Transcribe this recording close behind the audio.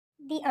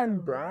the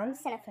unborn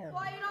cinephile.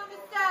 Quiet on the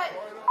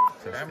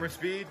set! Camera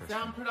speed.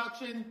 Sound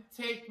production,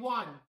 take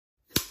one.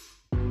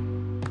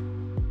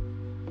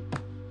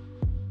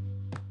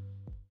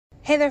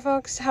 Hey there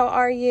folks, how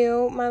are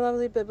you, my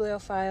lovely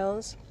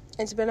bibliophiles?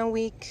 It's been a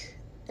week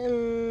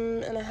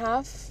and a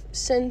half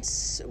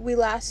since we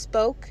last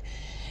spoke,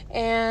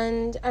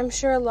 and I'm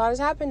sure a lot has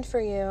happened for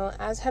you,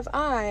 as have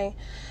I.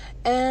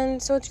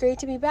 And so it's great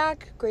to be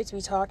back, great to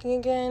be talking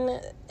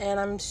again, and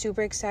I'm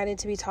super excited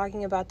to be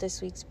talking about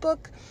this week's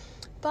book.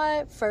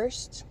 But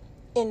first,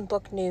 in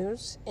book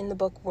news, in the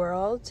book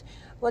world,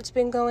 what's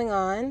been going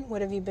on?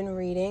 What have you been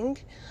reading?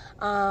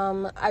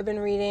 I've been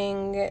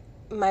reading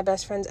My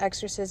Best Friend's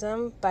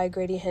Exorcism by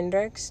Grady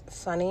Hendrix.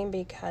 Funny,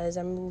 because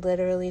I'm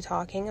literally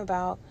talking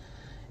about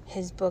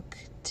his book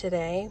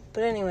today.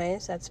 But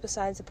anyways, that's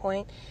besides the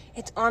point.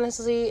 It's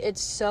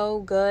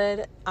so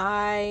good.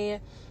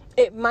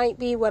 It might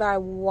be what I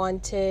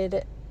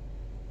wanted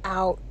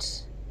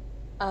out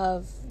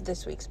of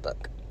this week's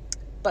book,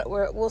 but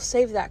we'll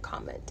save that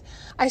comment.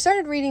 I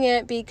started reading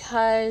it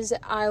because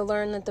I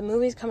learned that the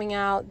movie's coming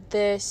out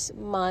this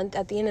month,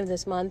 at the end of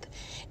this month,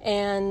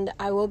 and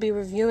I will be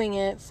reviewing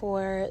it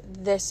for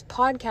this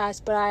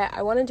podcast, but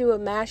I want to do a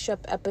mashup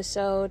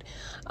episode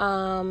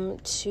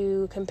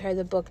to compare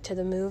the book to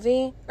the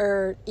movie.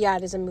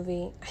 It is a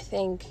movie, I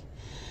think.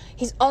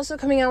 He's also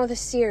coming out with a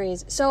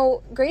series.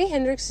 So Grady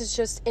Hendrix is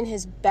just in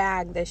his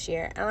bag this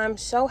year, and I'm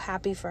so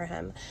happy for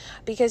him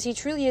because he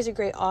truly is a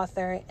great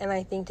author, and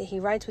I think that he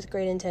writes with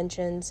great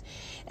intentions.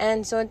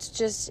 And so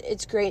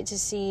it's great to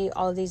see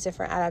all of these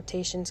different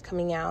adaptations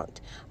coming out,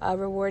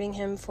 rewarding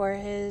him for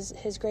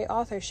his great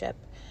authorship.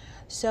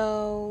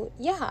 So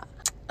yeah,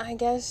 I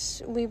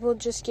guess we will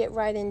just get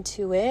right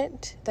into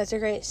it. That's a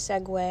great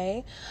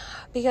segue,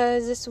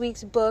 because this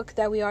week's book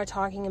that we are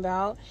talking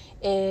about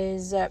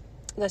is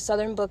The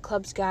Southern Book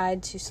Club's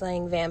Guide to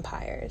Slaying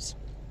Vampires.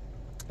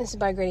 This is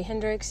by Grady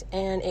Hendrix,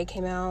 and it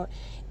came out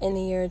in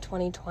the year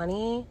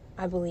 2020,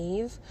 I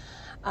believe.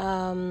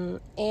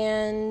 And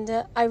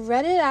I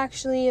read it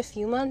actually a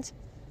few months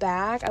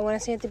back. I want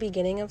to say at the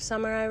beginning of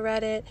summer I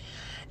read it,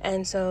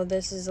 and so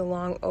this is a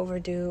long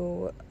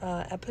overdue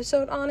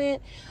episode on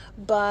it.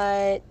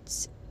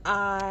 But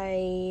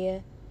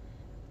I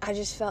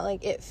just felt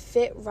like it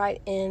fit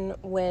right in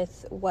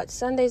with what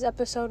Sunday's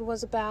episode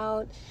was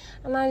about.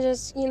 And I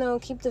just,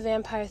 keep the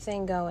vampire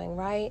thing going,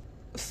 right?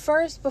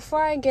 First,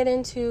 before I get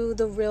into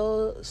the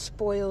real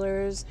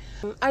spoilers,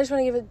 I just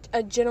want to give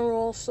a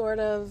general sort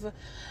of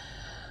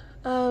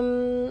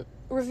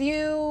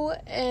review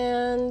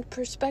and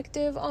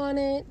perspective on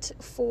it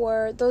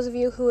for those of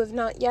you who have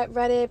not yet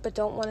read it but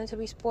don't want it to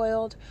be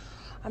spoiled.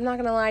 I'm not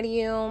going to lie to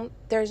you.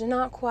 There's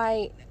not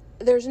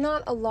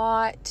a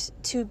lot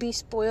to be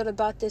spoiled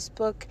about this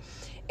book.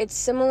 It's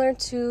similar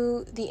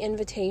to The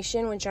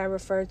Invitation, which I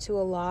refer to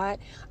a lot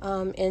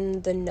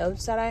in the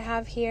notes that I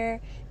have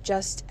here,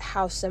 just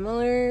how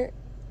similar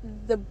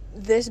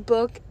this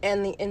book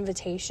and The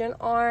Invitation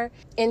are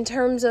in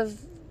terms of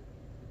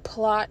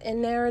plot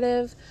and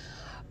narrative.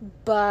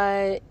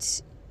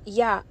 But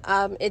yeah,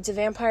 it's a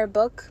vampire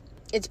book.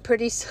 It's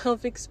pretty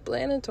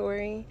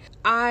self-explanatory.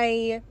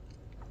 I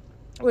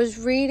was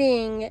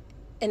reading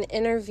an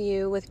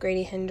interview with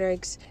Grady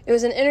Hendrix. It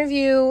was an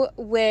interview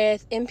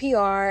with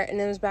NPR,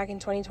 and it was back in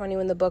 2020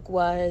 when the book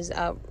was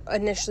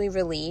initially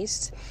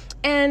released.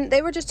 And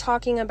they were just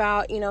talking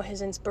about,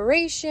 his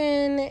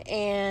inspiration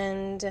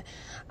and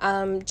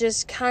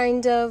just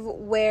kind of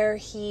where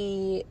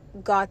he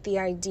got the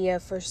idea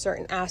for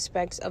certain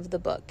aspects of the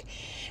book.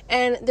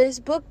 And this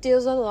book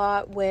deals a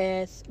lot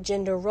with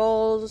gender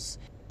roles,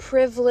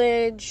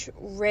 privilege,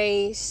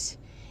 race,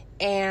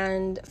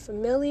 and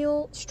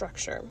familial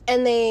structure.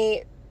 And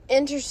they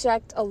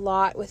intersect a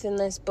lot within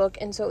this book,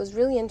 and so it was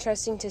really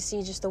interesting to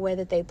see just the way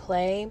that they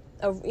play,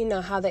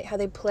 how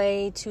they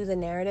play to the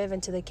narrative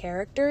and to the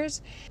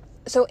characters.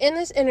 So in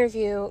this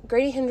interview,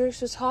 Grady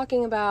Hendrix was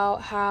talking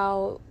about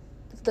how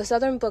the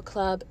Southern Book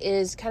Club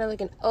is kind of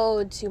like an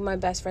ode to My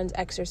Best Friend's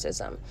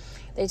Exorcism.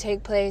 They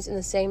take place in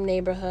the same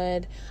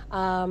neighborhood.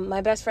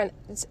 My Best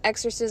Friend's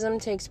Exorcism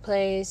takes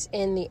place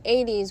in the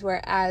 80s,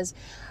 whereas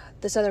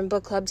the Southern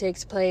Book Club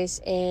takes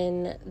place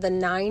in the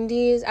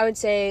 90s. I would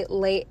say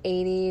late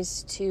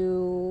 80s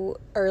to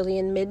early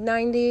and mid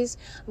 90s,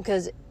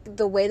 because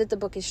the way that the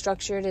book is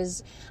structured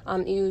is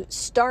you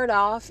start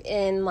off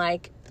in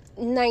like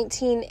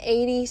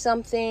 1980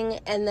 something,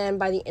 and then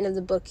by the end of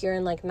the book you're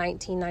in like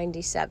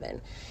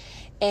 1997.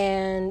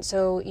 And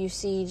so you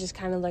see just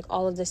kind of like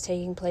all of this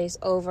taking place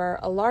over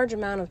a large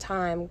amount of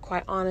time,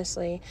 quite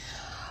honestly.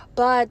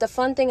 But the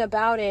fun thing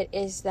about it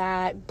is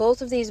that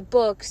both of these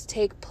books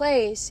take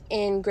place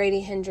in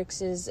Grady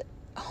Hendrix's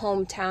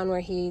hometown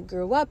where he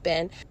grew up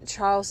in,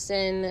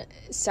 Charleston,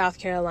 South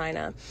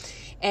Carolina.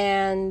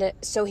 And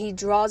so he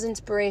draws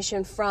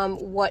inspiration from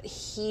what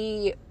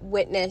he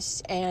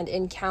witnessed and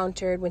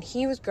encountered when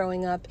he was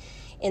growing up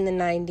in the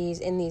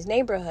 90s in these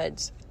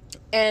neighborhoods.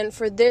 And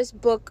for this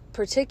book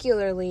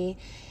particularly,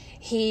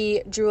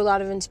 He drew a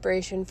lot of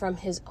inspiration from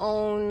his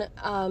own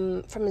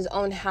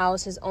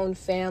house, his own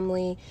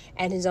family,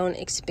 and his own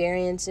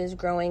experiences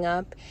growing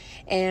up.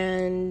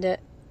 And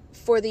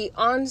for the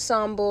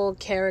ensemble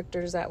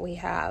characters that we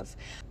have,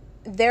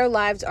 their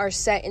lives are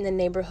set in the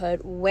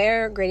neighborhood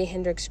where Grady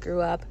Hendrix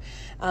grew up,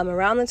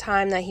 around the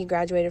time that he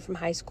graduated from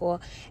high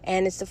school.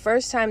 And it's the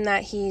first time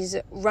that he's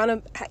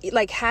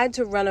had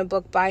to run a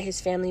book by his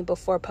family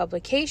before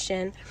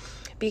publication,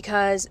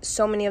 because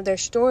so many of their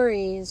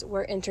stories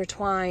were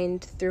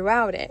intertwined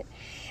throughout it.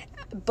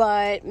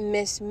 But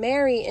Miss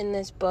Mary in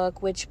this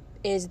book, which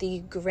is the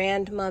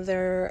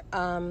grandmother,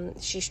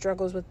 she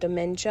struggles with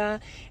dementia,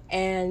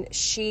 and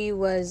she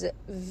was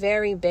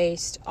very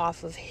based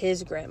off of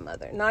his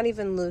grandmother, not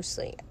even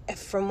loosely.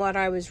 From what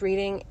I was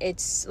reading,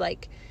 it's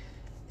like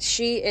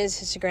she is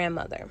his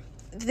grandmother.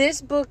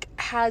 This book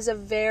has a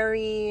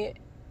very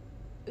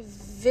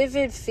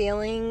vivid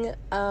feeling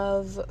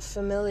of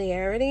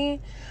familiarity.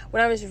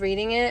 When I was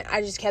reading it,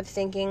 I just kept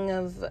thinking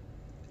of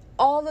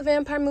all the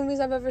vampire movies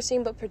I've ever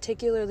seen, but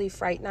particularly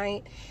Fright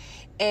Night.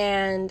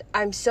 And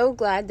I'm so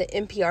glad that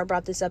NPR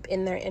brought this up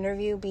in their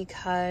interview,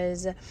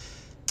 because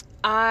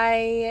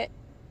Fright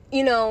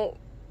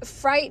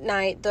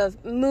Night, the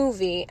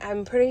movie,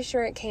 I'm pretty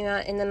sure it came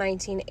out in the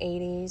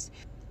 1980s.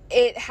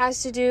 It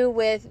has to do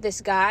with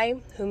this guy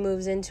who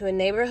moves into a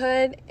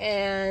neighborhood,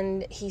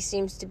 and he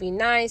seems to be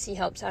nice. He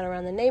helps out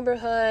around the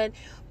neighborhood,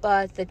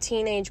 but the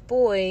teenage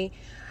boy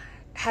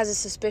has a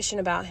suspicion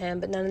about him,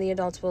 but none of the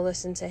adults will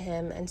listen to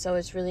him. And so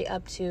it's really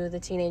up to the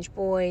teenage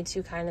boy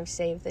to kind of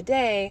save the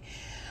day.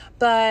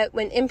 But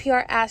when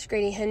NPR asked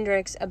Grady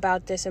Hendrix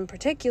about this in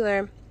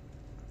particular,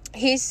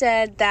 he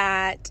said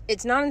that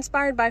it's not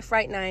inspired by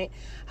Fright Night.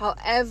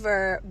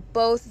 However,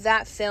 both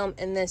that film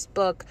and this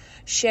book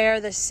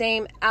share the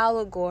same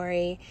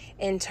allegory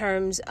in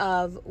terms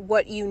of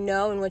what you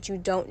know and what you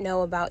don't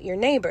know about your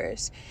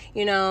neighbors.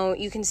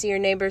 You can see your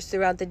neighbors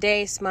throughout the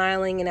day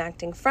smiling and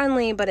acting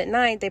friendly, but at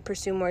night they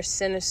pursue more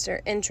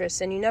sinister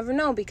interests, and you never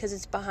know, because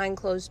it's behind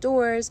closed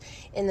doors,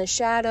 in the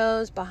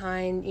shadows,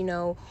 behind,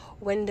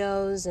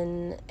 windows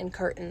and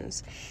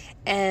curtains.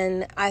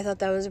 And I thought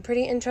that was a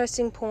pretty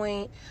interesting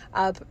point,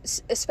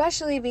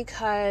 especially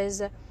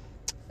because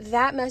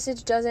that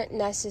message doesn't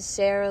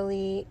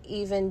necessarily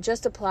even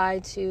just apply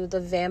to the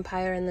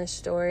vampire in this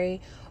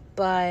story,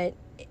 but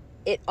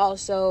it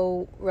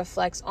also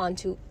reflects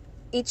onto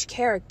each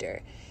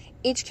character.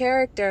 Each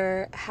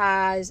character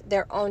has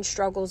their own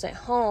struggles at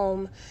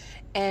home,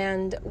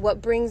 and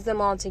what brings them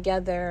all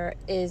together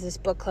is this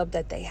book club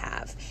that they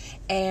have.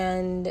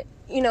 And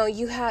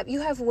you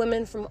have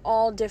women from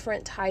all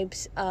different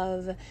types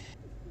of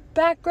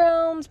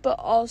backgrounds, but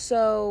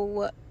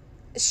also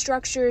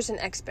structures and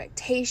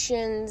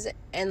expectations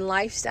and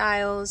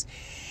lifestyles.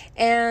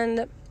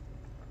 And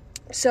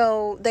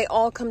so they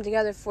all come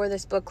together for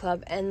this book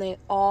club, and they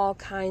all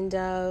kind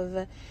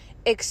of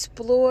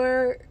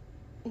explore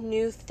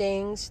new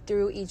things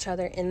through each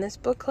other in this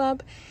book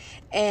club.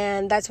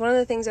 And that's one of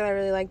the things that I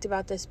really liked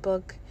about this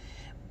book,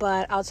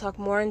 but I'll talk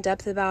more in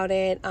depth about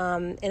it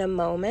in a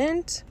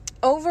moment.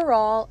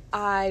 Overall,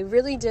 I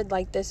really did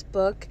like this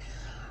book,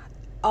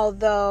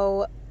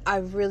 although I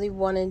really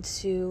wanted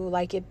to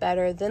like it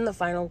better than the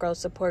Final Girl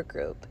Support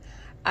Group.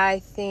 I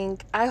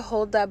think I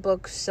hold that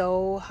book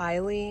so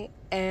highly,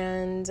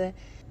 and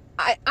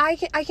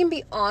I can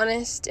be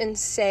honest and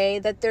say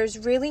that there's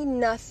really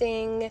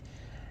nothing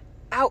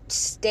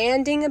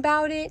outstanding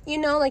about it.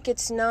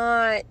 It's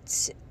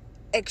not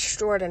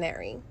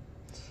extraordinary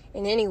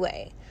in any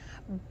way,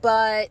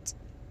 but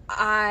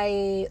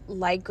I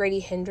like Grady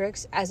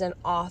Hendrix as an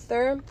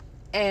author,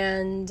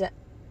 and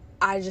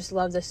I just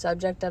love the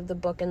subject of the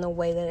book and the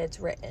way that it's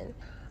written.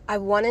 I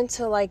wanted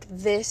to like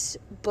this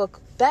book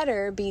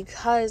better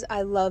because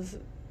I love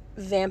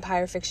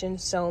vampire fiction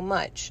so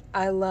much.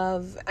 I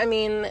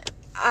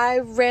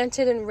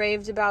ranted and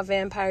raved about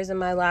vampires in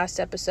my last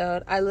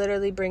episode. I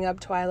literally bring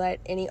up Twilight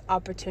any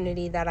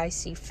opportunity that I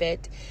see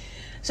fit.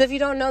 So if you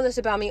don't know this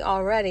about me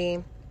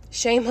already,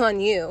 shame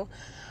on you.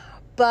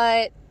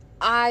 But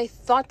I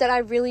thought that I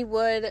really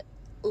would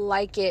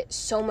like it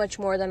so much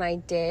more than I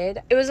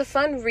did. It was a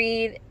fun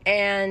read,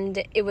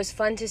 and it was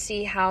fun to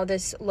see how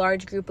this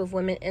large group of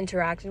women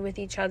interacted with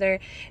each other.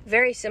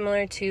 Very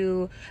similar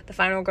to the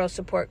Final Girl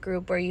Support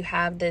Group, where you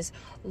have this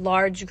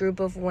large group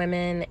of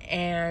women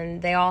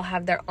and they all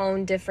have their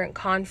own different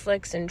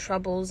conflicts and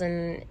troubles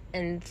and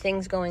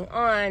things going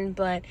on,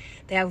 but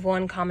they have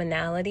one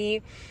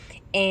commonality.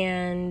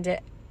 And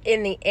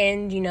in the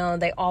end,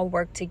 they all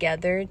work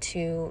together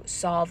to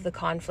solve the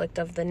conflict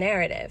of the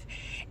narrative.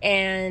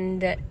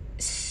 And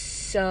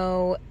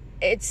so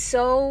it's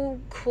so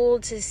cool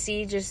to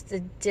see just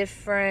the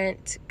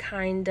different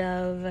kind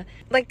of,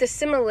 the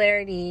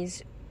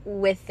similarities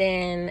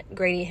within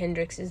Grady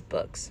Hendrix's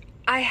books.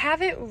 I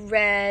haven't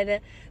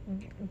read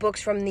books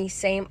from the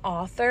same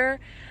author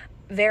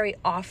very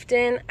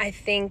often. I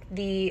think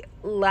the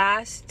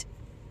last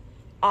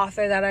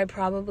author that I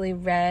probably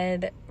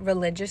read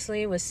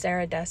religiously was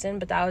Sarah Dessen,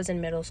 but that was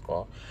in middle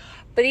school.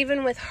 But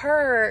even with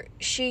her,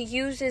 she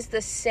uses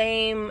the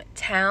same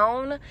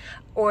town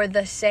or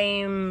the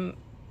same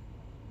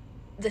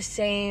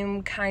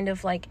kind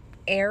of like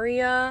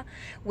area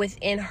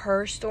within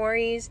her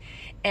stories,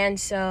 and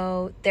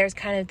so there's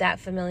kind of that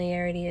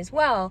familiarity as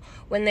well.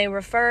 When they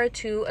refer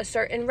to a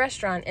certain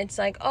restaurant, it's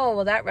like, oh,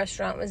 well, that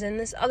restaurant was in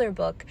this other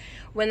book.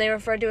 When they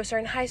refer to a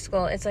certain high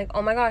school, it's like,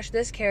 oh my gosh,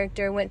 this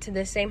character went to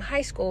this same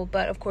high school,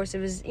 but of course it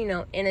was, in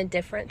a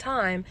different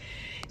time.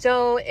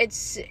 So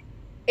it's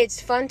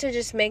fun to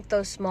just make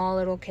those small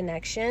little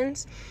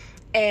connections.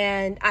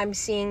 And I'm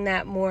seeing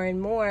that more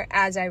and more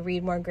as I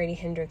read more Grady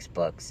Hendrix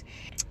books.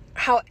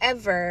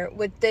 However,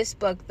 with this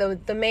book,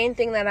 the main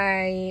thing that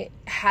I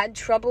had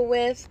trouble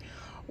with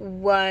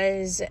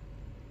was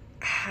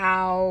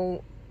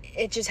how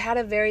it just had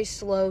a very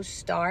slow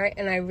start,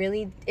 and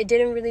it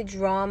didn't really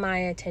draw my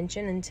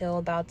attention until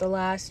about the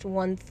last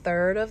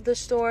 1/3 of the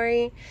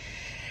story.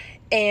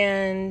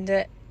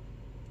 And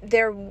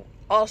there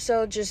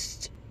also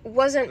just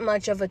wasn't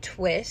much of a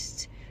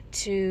twist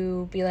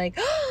to be like,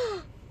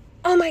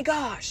 oh my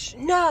gosh,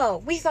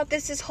 no, we thought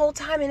this whole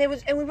time and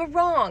we were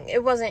wrong.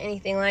 It wasn't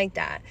anything like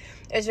that.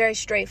 It was very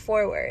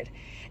straightforward.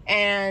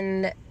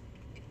 And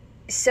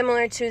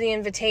similar to The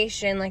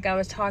Invitation, like I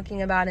was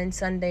talking about in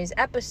Sunday's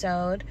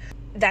episode,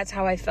 that's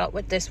how I felt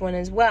with this one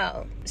as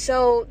well.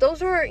 So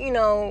those were,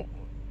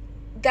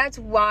 that's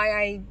why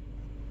I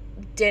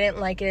didn't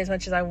like it as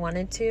much as I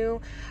wanted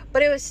to,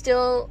 but it was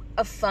still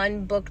a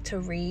fun book to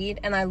read,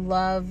 and I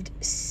loved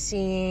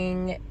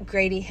seeing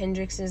Grady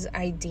Hendrix's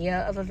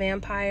idea of a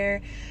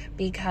vampire,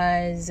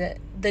 because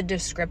the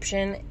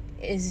description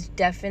is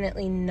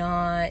definitely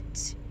not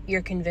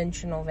your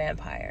conventional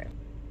vampire.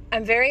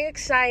 I'm very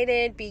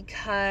excited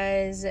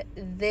because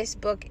this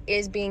book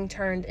is being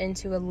turned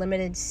into a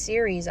limited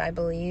series, I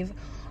believe,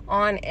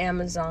 on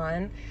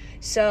Amazon.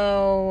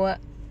 So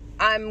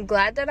I'm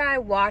glad that I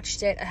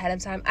watched it ahead of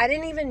time. I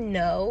didn't even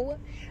know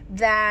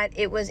that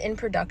it was in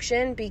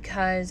production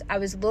because I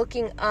was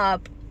looking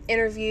up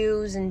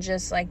interviews and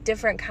just like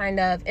different kind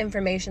of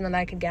information that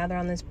I could gather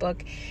on this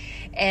book,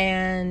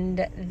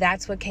 and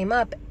that's what came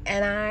up,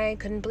 and I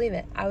couldn't believe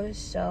it. I was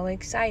so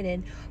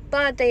excited.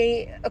 But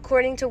they,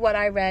 according to what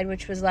I read,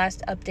 which was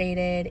last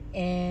updated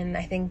in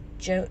I think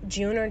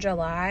June or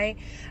July,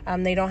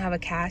 they don't have a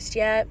cast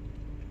yet.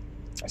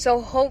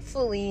 So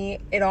hopefully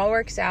it all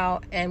works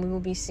out and we will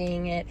be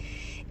seeing it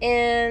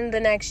in the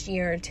next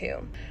year or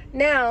two.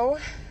 Now,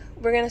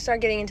 we're going to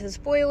start getting into the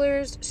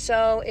spoilers.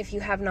 So if you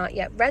have not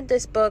yet read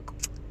this book,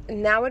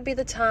 now would be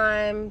the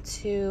time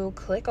to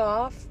click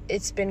off.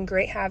 It's been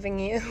great having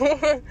you.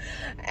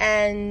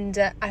 And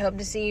I hope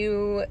to see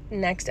you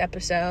next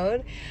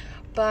episode.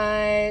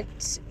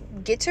 But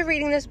get to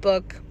reading this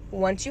book.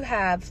 Once you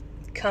have,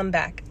 come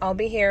back. I'll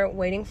be here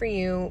waiting for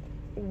you.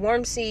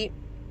 Warm seat,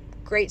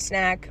 great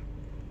snack,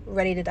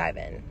 ready to dive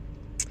in.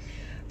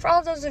 For all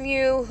of those of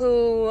you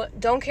who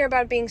don't care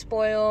about being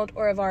spoiled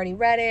or have already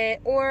read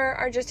it or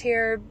are just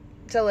here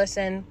to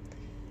listen,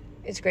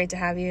 it's great to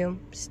have you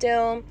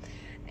still,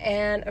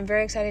 and I'm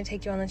very excited to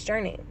take you on this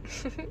journey.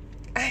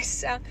 I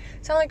sound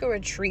like a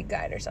retreat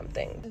guide or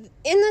something.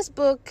 In this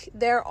book,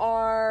 there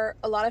are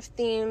a lot of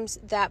themes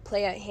that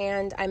play at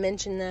hand. I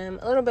mentioned them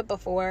a little bit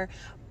before,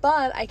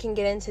 but I can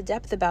get into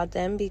depth about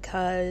them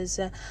because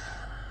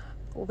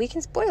we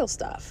can spoil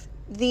stuff.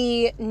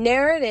 The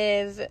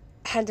narrative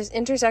had this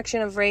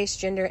intersection of race,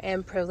 gender,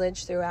 and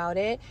privilege throughout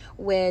it,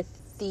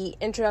 with the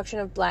introduction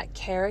of Black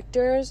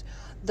characters.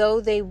 Though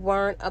they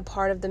weren't a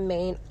part of the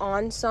main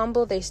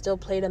ensemble, they still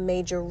played a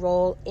major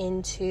role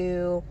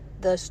into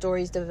the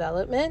story's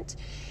development.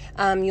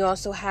 You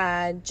also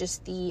had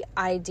just the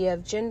idea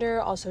of gender,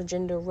 also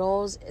gender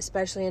roles,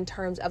 especially in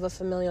terms of a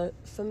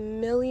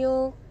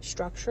familial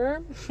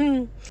structure.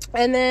 And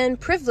then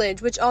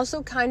privilege, which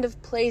also kind of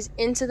plays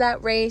into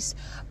that race,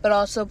 but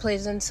also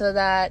plays into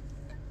that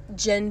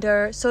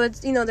gender. So it's,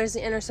 there's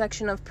the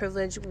intersection of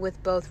privilege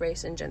with both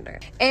race and gender.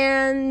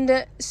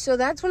 And so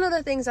that's one of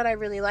the things that I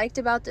really liked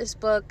about this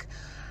book.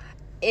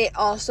 It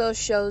also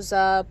shows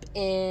up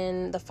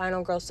in the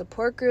Final Girl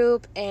support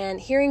group,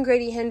 and hearing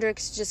Grady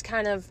Hendrix just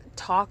kind of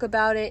talk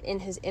about it in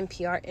his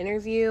NPR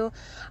interview,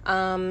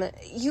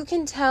 you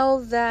can tell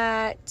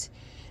that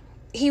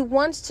he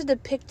wants to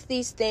depict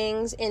these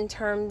things in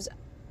terms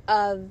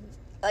of,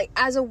 like,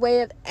 as a way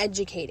of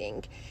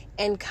educating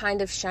and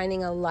kind of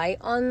shining a light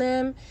on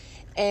them.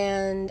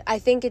 And I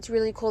think it's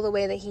really cool the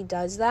way that he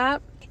does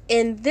that.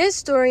 In this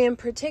story in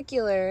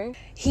particular,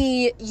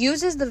 he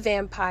uses the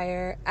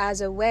vampire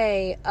as a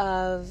way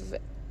of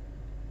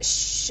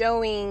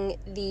showing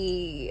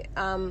the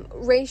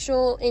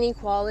racial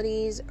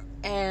inequalities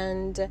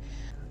and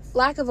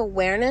lack of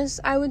awareness,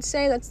 I would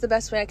say. That's the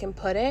best way I can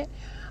put it.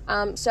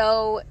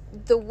 So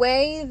the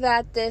way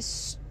that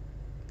this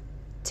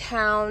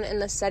town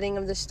and the setting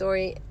of the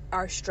story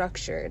are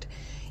structured,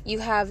 you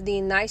have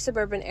the nice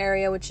suburban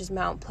area, which is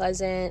Mount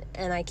Pleasant,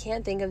 and I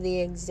can't think of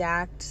the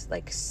exact,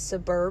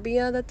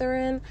 suburbia that they're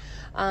in.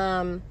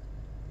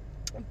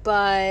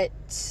 But,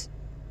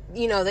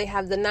 they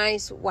have the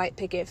nice white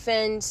picket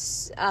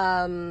fence,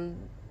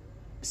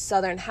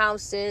 southern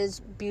houses,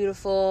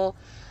 beautiful,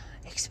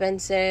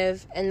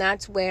 expensive, and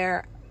that's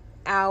where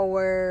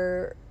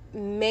our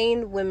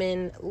main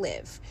women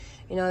live.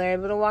 You know, they're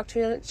able to walk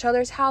to each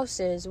other's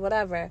houses,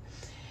 whatever.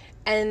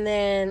 And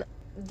then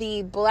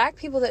the black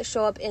people that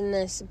show up in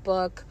this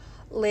book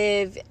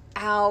live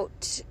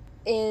out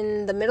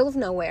in the middle of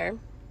nowhere.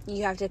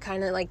 You have to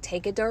kind of like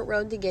take a dirt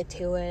road to get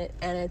to it,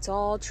 and it's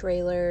all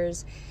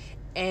trailers,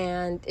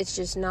 and it's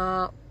just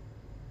not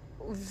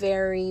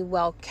very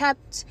well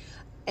kept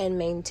and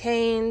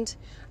maintained.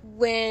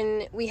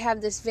 When we have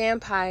this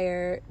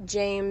vampire,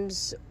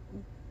 James,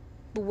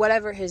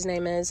 whatever his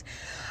name is,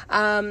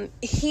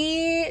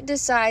 he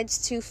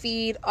decides to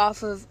feed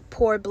off of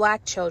poor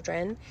black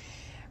children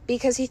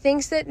because he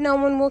thinks that no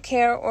one will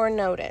care or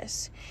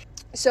notice.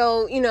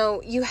 So, you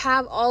know, you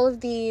have all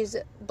of these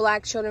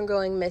black children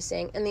going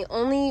missing, and the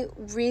only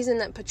reason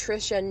that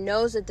Patricia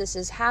knows that this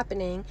is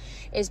happening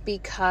is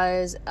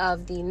because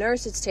of the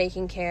nurse that's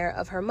taking care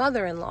of her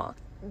mother-in-law.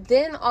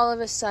 Then all of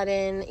a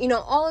sudden, you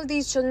know, all of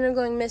these children are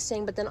going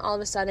missing, but then all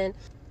of a sudden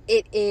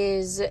it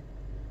is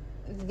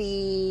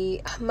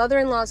the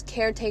mother-in-law's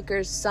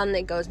caretaker's son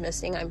that goes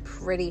missing, I'm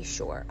pretty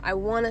sure. I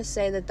want to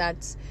say that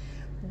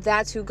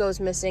that's who goes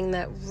missing.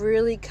 That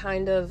really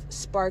kind of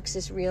sparks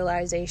this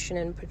realization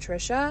in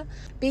Patricia,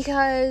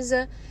 because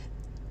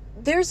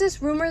there's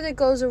this rumor that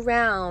goes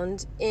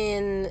around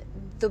in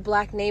the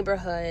black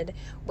neighborhood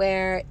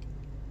where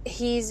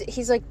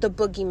he's like the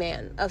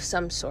boogeyman of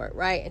some sort,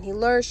 right? And he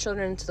lures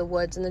children into the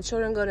woods, and the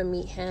children go to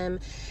meet him,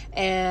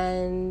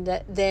 and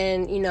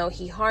then, you know,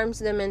 he harms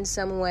them in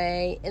some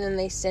way, and then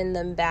they send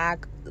them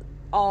back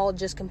all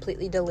just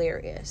completely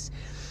delirious.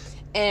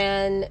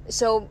 And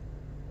so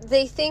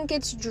they think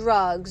it's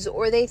drugs,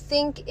 or they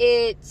think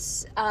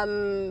it's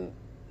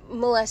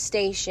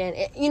molestation,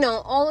 you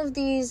know, all of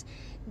these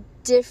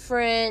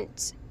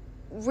different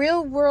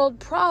real world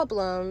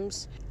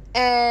problems.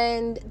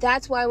 And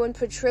that's why when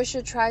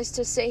Patricia tries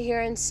to sit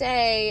here and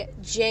say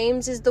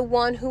James is the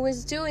one who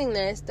is doing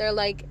this, they're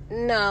like,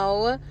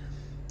 no,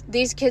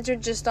 these kids are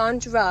just on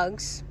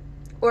drugs.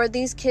 Or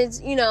these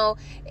kids, you know,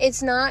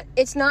 it's not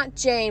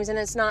James, and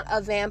it's not a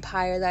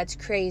vampire that's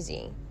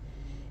crazy.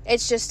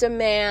 It's just a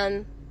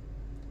man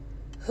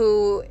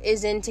who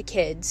is into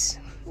kids,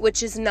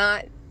 which is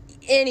not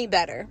any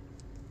better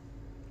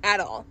at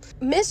all.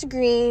 Miss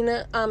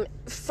Green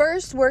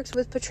first works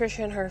with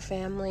Patricia and her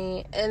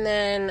family, and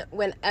then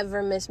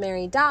whenever Miss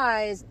Mary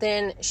dies,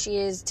 then she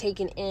is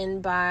taken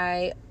in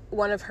by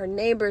one of her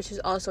neighbors who's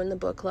also in the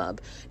book club.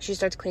 She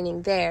starts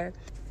cleaning there.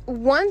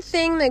 One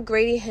thing that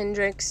Grady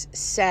Hendrix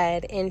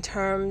said in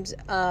terms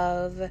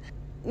of,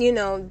 you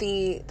know,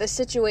 the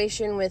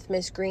situation with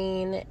Miss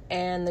Green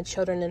and the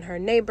children in her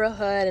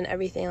neighborhood and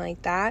everything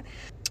like that,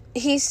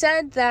 he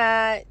said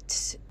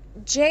that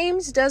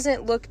James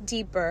doesn't look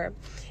deeper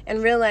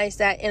and realize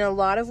that in a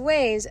lot of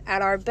ways,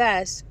 at our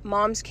best,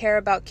 moms care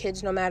about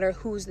kids no matter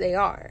whose they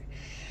are.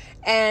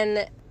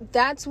 And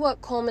that's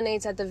what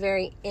culminates at the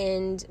very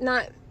end.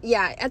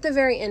 At the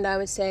very end, I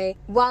would say,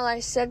 while I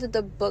said that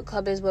the book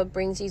club is what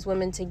brings these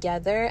women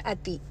together,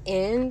 at the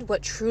end,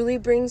 what truly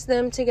brings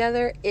them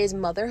together is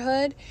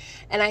motherhood.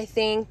 And I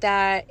think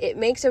that it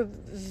makes a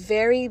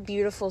very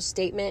beautiful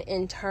statement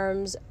in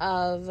terms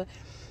of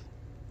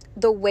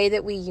the way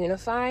that we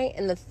unify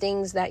and the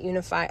things that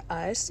unify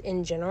us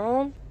in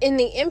general. In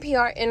the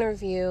NPR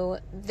interview,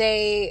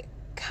 they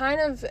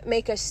kind of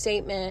make a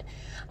statement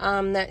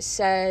that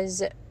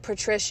says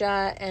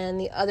Patricia and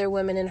the other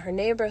women in her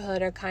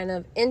neighborhood are kind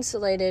of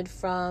insulated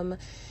from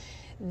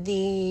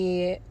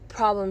the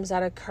problems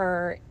that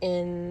occur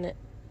in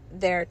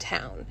their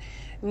town,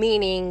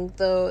 meaning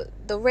the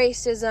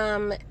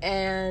racism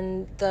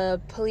and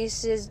the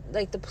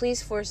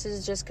police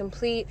force's just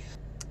complete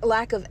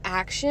lack of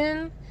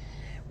action.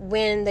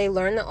 When they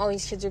learn that all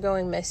these kids are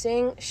going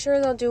missing,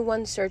 sure, they'll do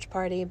one search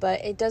party,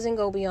 but it doesn't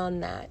go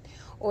beyond that.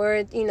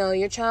 Or, you know,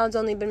 your child's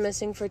only been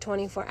missing for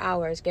 24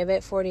 hours. Give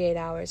it 48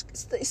 hours.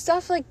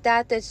 Stuff like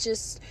that that's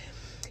just,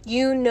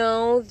 you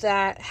know,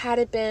 that had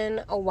it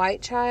been a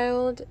white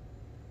child,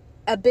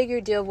 a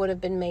bigger deal would have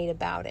been made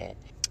about it.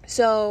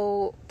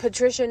 So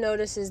Patricia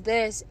notices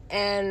this,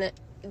 and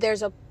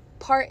there's a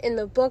part in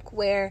the book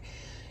where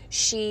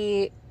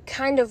she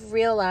kind of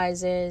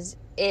realizes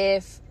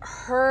if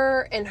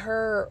her and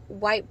her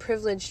white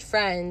privileged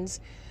friends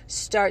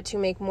start to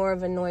make more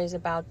of a noise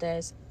about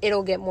this,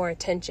 it'll get more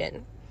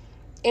attention.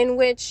 In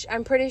which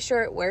I'm pretty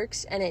sure it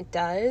works, and it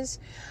does.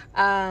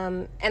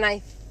 And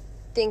I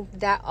think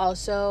that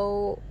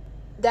also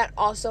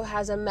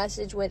has a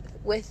message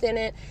within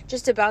it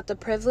just about the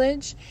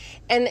privilege.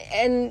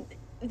 And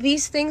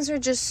these things are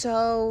just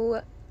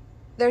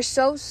they're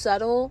so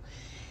subtle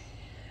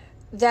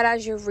that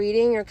as you're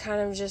reading, you're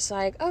kind of just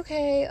like,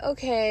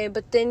 okay,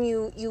 but then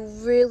you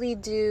really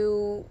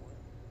do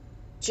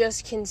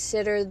just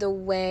consider the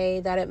way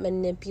that it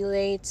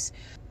manipulates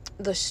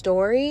the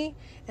story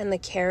and the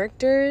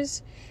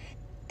characters,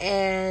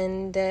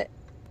 and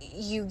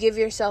you give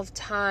yourself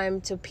time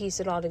to piece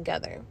it all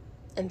together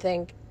and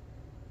think,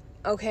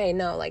 okay,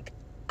 no, like,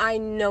 I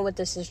know what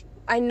this is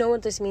I know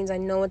what this means. I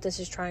know what this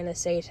is trying to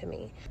say to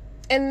me.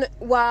 And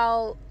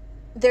while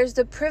there's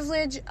the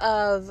privilege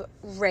of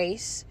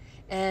race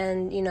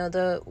and, you know,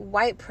 the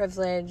white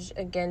privilege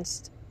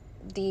against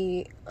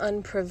the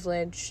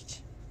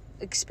unprivileged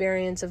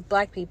experience of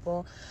black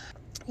people,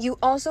 you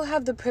also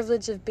have the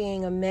privilege of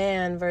being a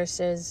man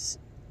versus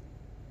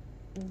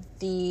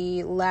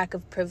the lack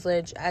of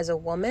privilege as a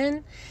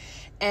woman.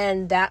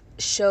 And that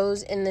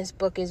shows in this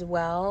book as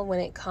well when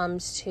it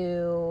comes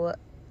to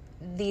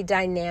the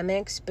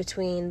dynamics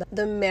between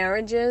the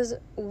marriages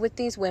with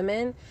these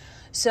women.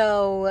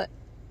 So,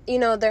 you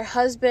know, their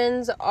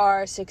husbands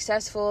are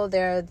successful.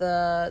 They're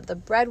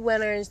the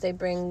breadwinners. They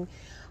bring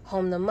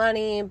home the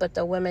money, but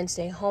the women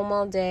stay home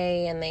all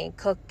day and they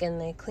cook and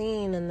they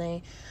clean and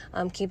they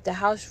keep the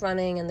house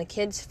running and the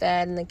kids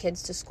fed and the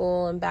kids to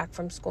school and back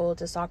from school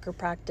to soccer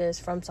practice,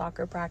 from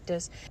soccer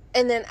practice.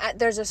 And then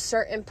there's a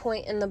certain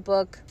point in the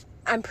book,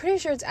 I'm pretty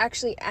sure it's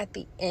actually at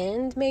the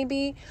end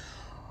maybe,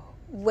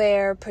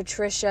 where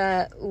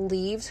Patricia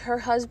leaves her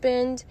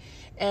husband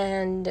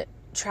and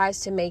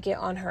tries to make it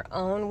on her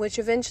own, which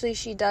eventually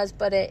she does,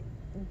 but it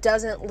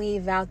doesn't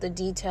leave out the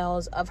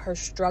details of her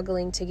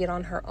struggling to get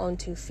on her own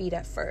 2 feet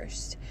at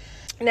first.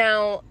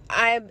 Now,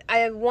 I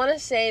want to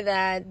say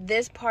that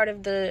this part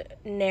of the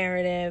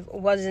narrative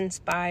was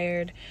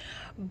inspired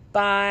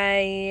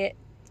by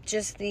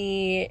just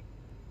the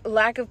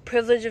lack of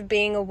privilege of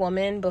being a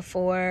woman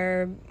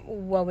before,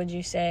 what would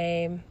you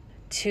say,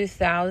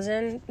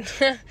 2000?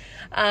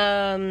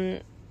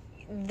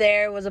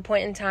 There was a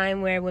point in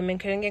time where women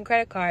couldn't get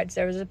credit cards.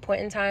 There was a point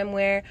in time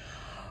where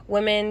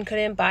women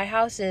couldn't buy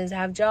houses,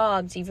 have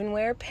jobs, even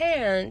wear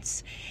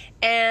pants.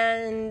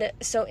 And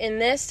so in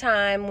this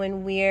time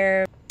when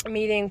we're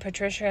meeting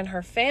Patricia and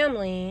her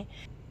family,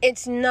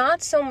 it's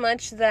not so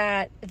much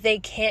that they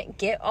can't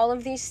get all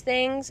of these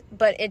things,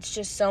 but it's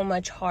just so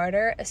much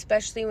harder,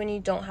 especially when you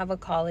don't have a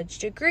college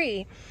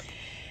degree.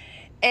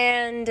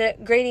 And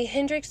Grady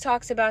Hendrix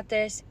talks about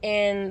this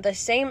in the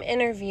same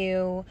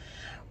interview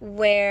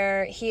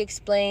where he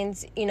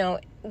explains, you know,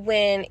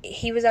 when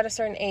he was at a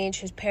certain age,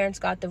 his parents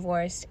got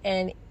divorced,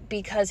 and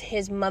because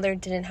his mother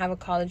didn't have a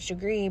college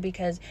degree,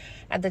 because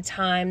at the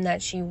time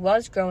that she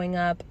was growing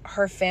up,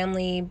 her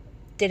family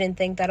didn't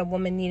think that a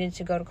woman needed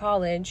to go to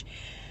college,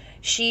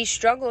 she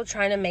struggled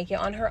trying to make it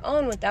on her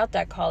own without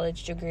that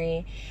college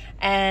degree.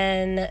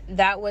 And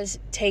that was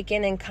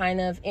taken and kind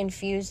of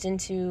infused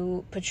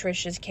into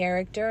Patricia's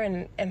character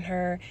and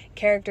her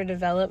character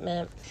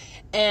development.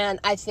 And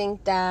I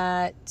think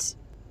that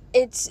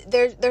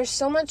there's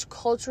so much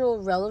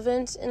cultural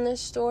relevance in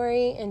this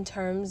story in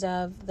terms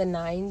of the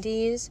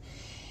 90s.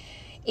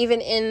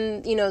 Even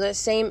in, you know, the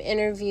same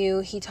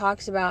interview, he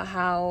talks about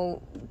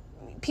how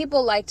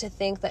people like to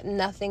think that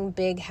nothing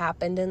big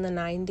happened in the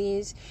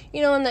 90s.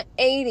 You know, in the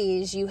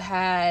 80s, you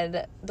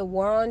had the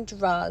war on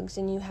drugs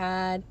and you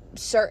had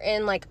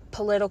certain, like,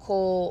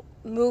 political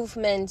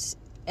movements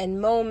and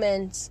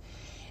moments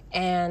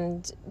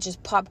and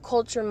just pop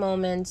culture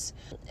moments.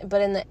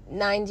 But in the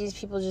 90s,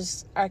 people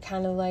just are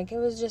kind of like, it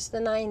was just the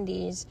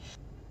 90s.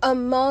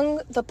 Among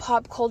the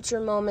pop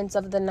culture moments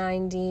of the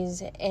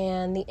 90s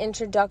and the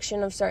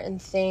introduction of certain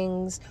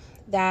things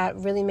that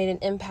really made an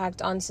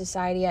impact on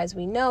society as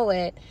we know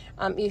it,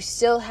 you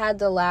still had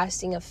the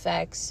lasting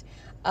effects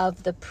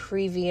of the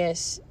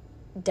previous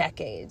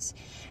decades.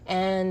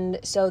 And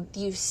so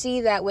you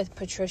see that with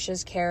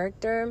Patricia's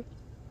character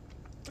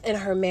and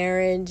her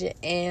marriage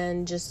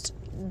and just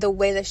the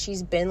way that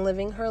she's been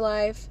living her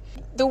life.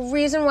 The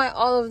reason why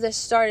all of this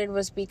started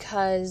was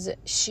because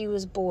she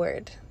was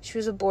bored. She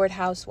was a bored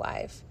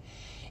housewife.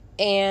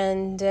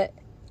 And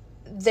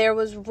there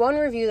was one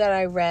review that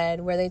I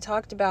read where they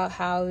talked about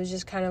how it was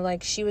just kind of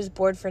like she was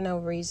bored for no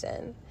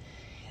reason.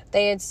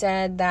 They had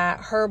said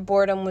that her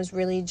boredom was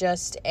really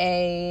just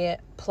a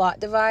plot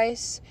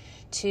device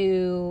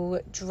to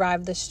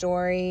drive the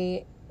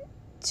story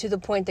to the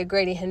point that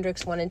Grady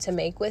Hendrix wanted to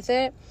make with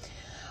it.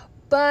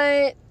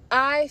 But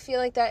I feel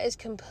like that is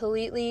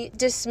completely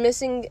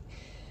dismissing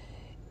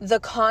the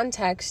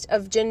context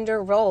of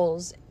gender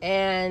roles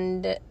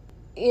and,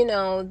 you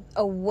know,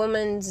 a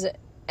woman's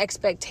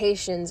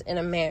expectations in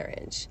a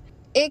marriage.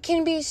 It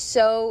can be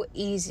so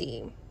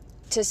easy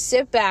to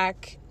sit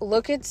back,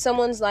 look at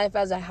someone's life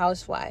as a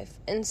housewife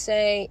and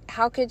say,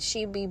 how could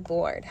she be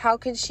bored? How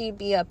could she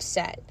be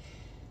upset?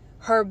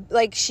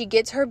 She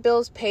gets her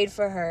bills paid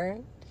for her.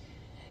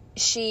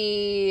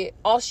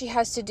 All she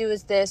has to do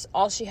is this,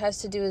 all she has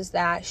to do is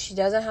that. She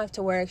doesn't have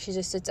to work, she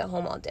just sits at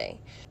home all day.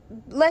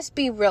 Let's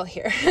be real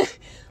here.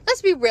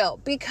 Let's be real,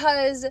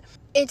 because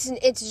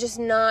it's just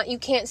not, you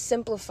can't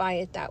simplify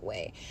it that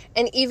way.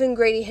 And even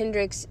Grady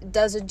Hendrix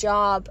does a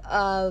job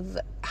of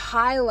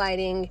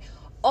highlighting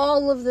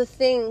all of the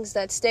things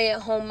that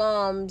stay-at-home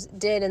moms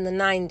did in the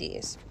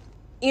 90s.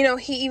 You know,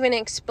 he even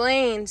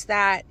explains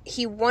that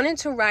he wanted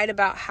to write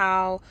about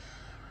how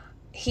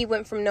he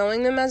went from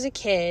knowing them as a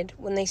kid,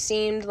 when they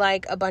seemed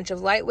like a bunch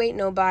of lightweight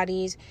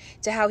nobodies,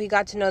 to how he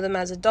got to know them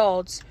as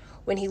adults,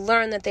 when he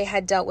learned that they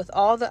had dealt with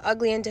all the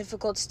ugly and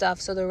difficult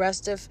stuff so the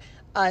rest of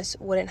us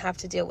wouldn't have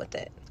to deal with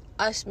it.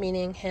 Us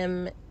meaning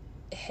him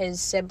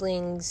his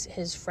siblings,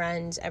 his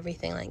friends,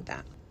 everything like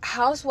that.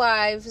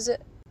 Housewives,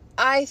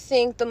 I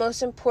think the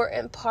most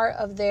important part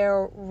of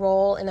their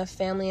role in a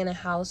family and a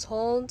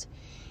household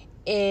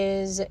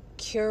is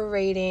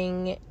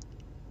curating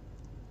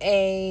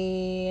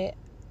a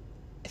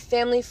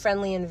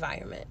family-friendly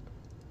environment.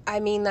 I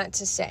mean that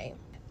to say,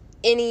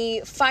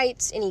 any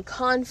fights, any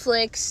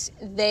conflicts,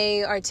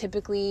 they are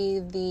typically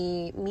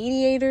the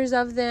mediators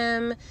of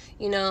them.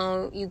 You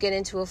know, you get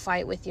into a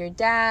fight with your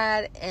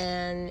dad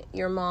and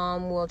your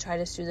mom will try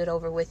to smooth it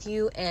over with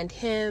you and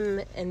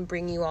him and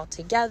bring you all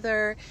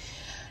together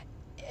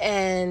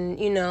and,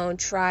 you know,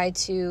 try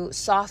to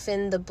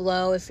soften the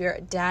blow if your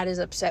dad is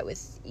upset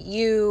with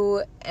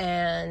you,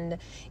 and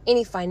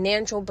any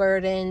financial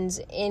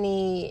burdens,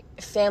 any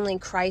family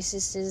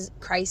crises,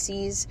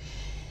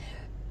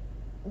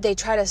 they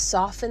try to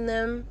soften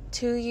them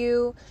to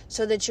you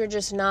so that you're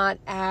just not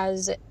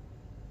as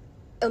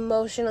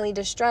emotionally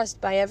distressed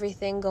by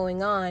everything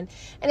going on.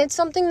 And it's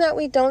something that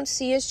we don't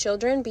see as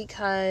children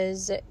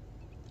because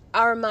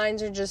our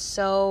minds are just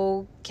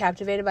so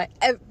captivated by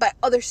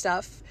other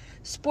stuff,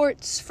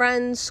 sports,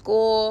 friends,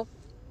 school,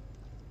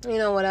 you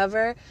know,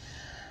 whatever.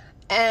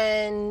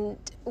 And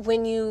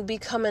when you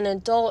become an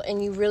adult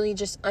and you really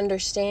just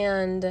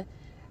understand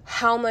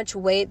how much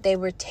weight they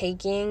were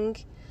taking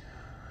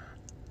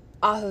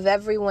off of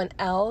everyone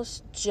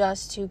else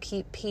just to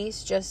keep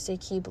peace, just to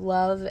keep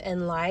love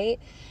and light,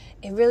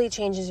 it really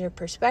changes your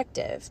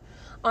perspective.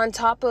 On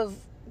top of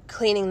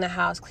cleaning the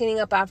house, cleaning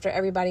up after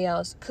everybody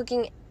else,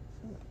 cooking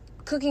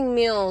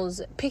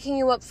meals, picking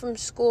you up from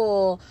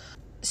school.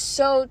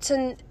 So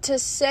to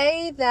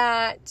say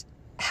that,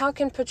 how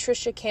can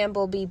Patricia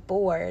Campbell be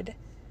bored?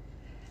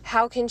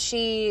 How can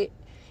she,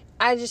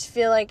 I just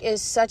feel like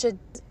it's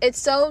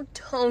so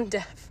tone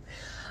deaf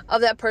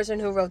of that person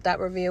who wrote that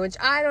review, which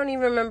I don't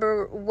even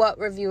remember what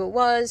review it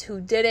was, who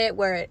did it,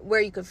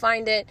 where you could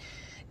find it,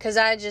 because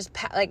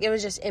it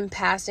was just in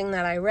passing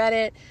that I read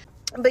it.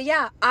 But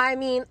yeah, I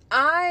mean,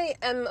 I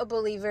am a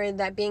believer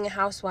that being a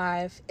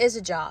housewife is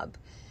a job,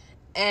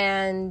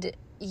 and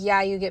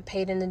yeah, you get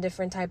paid in a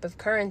different type of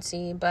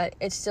currency, but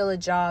it's still a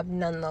job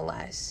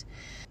nonetheless.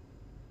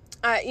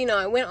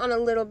 I went on a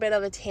little bit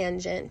of a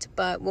tangent,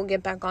 but we'll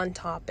get back on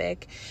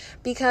topic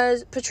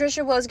because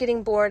Patricia was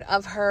getting bored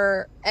of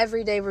her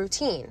everyday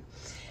routine.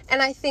 And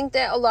I think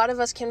that a lot of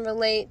us can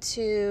relate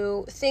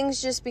to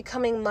things just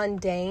becoming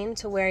mundane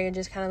to where you're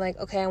just kind of like,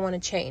 okay, I want to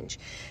change.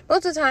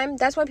 Most of the time,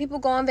 that's why people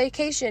go on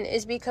vacation,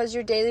 is because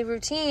your daily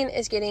routine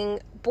is getting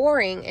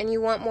boring and you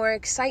want more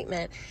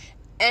excitement.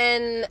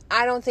 And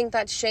I don't think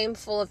that's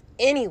shameful of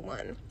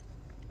anyone.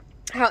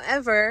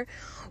 However,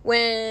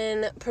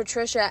 when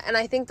Patricia, and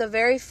I think the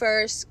very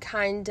first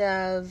kind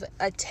of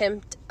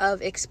attempt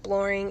of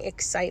exploring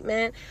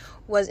excitement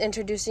was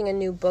introducing a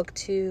new book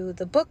to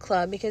the book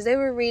club, because they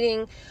were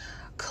reading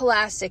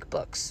classic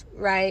books,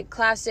 right?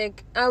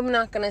 Classic, I'm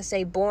not going to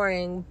say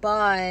boring,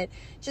 but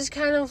just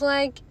kind of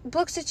like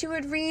books that you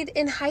would read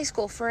in high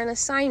school for an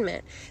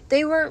assignment.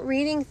 They weren't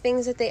reading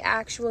things that they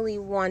actually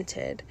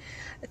wanted,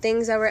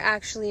 things that were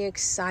actually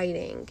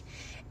exciting.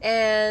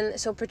 And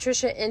so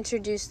Patricia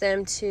introduced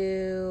them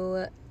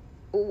to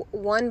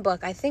one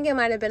book. I think it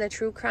might have been a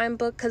true crime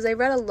book, because they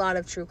read a lot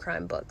of true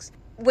crime books.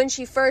 When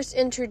she first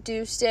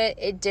introduced it,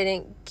 it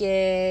didn't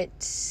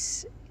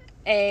get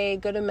a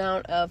good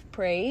amount of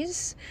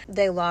praise.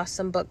 They lost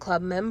some book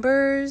club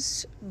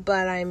members,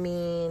 but I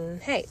mean,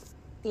 hey,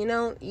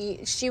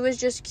 she was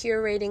just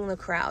curating the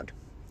crowd.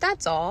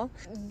 That's all.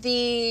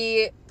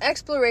 The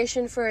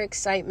exploration for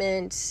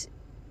excitement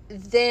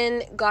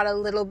then got a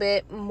little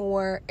bit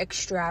more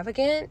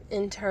extravagant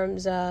in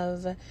terms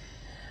of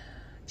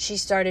she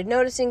started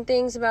noticing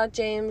things about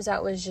James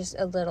that was just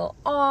a little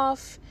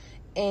off,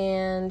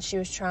 and she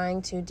was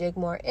trying to dig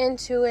more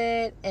into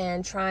it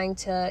and trying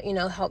to,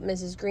 help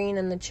Mrs. Green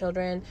and the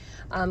children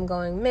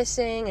going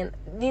missing,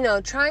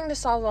 and, trying to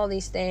solve all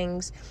these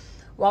things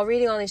while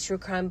reading all these true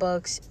crime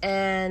books.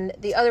 And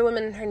the other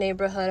women in her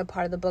neighborhood, a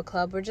part of the book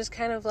club, were just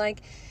kind of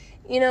like,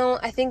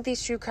 I think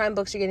these true crime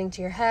books are getting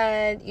to your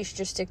head. You should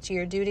just stick to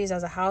your duties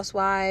as a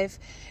housewife.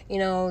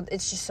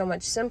 It's just so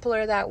much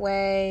simpler that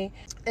way.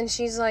 And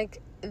she's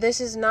like,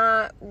 this is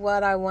not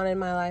what I wanted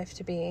my life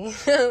to be.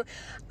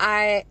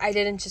 I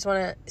didn't just want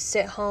to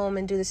sit home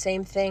and do the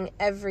same thing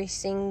every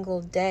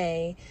single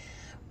day,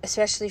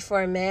 especially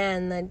for a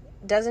man that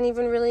doesn't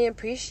even really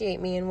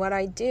appreciate me and what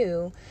I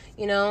do.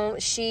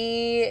 It's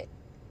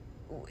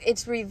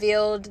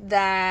revealed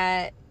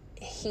that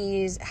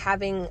he's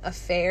having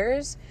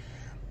affairs,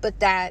 but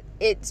that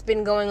it's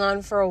been going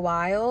on for a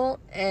while,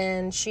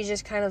 and she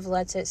just kind of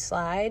lets it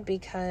slide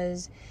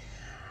because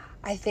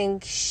I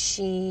think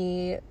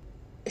she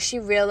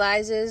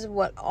realizes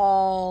what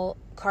all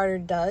Carter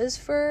does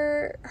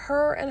for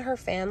her and her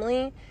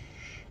family,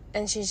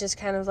 and she's just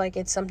kind of like,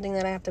 it's something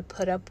that I have to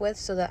put up with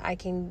so that I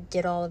can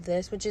get all of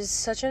this, which is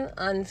such an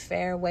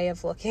unfair way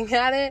of looking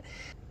at it.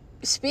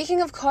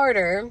 Speaking of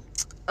Carter,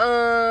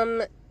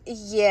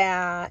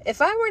 yeah,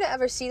 if I were to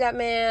ever see that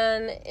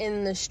man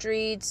in the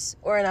streets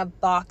or in a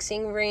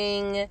boxing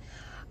ring,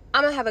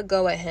 I'm gonna have a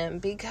go at him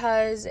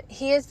because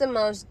he is the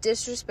most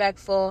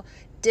disrespectful,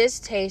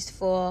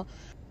 distasteful,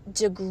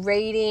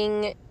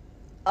 degrading,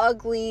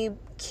 ugly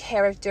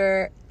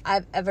character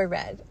I've ever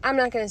read. I'm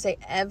not gonna say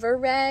ever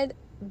read,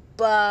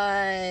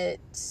 but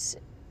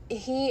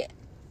he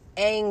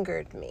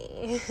angered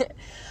me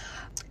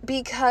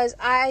because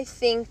I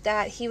think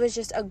that he was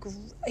just a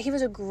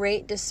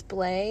great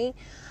display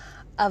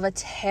of a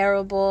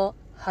terrible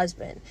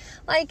husband.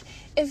 Like,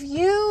 if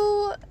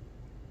you're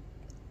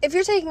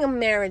taking a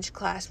marriage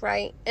class,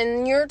 right,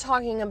 and you're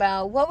talking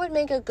about what would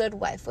make a good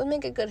wife, what would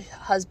make a good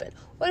husband,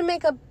 what would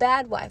make a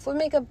bad wife, what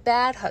would make a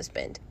bad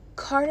husband,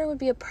 Carter would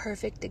be a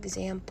perfect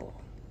example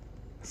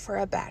for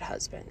a bad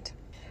husband.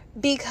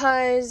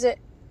 Because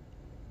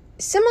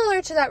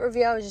similar to that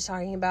review I was just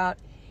talking about,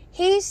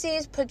 he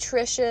sees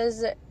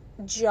Patricia's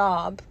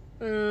job,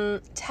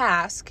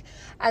 task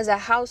as a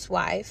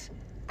housewife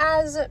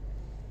as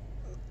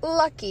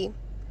lucky,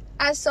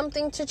 as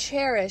something to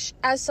cherish,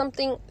 as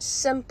something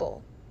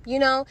simple. You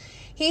know,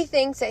 he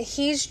thinks that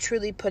he's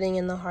truly putting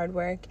in the hard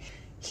work.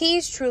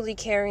 He's truly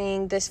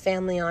carrying this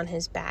family on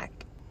his back.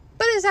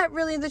 But is that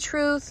really the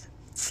truth?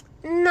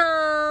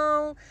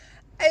 No.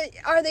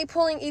 Are they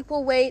pulling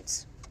equal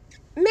weights?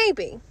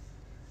 Maybe.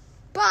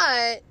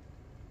 But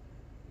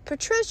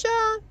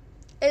Patricia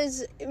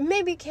is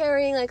maybe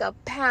carrying like a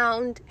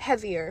pound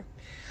heavier.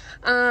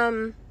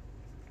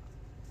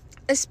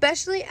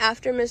 Especially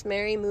after Miss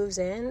Mary moves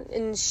in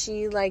and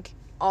she like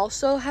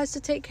also has to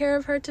take care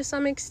of her to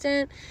some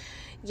extent.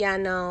 Yeah,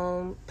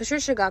 no,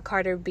 Patricia got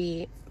Carter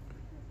beat,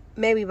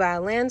 maybe by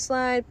a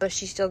landslide, but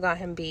she still got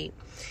him beat.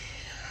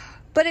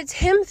 But it's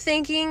him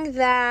thinking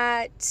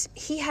that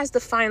he has the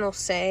final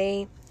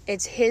say.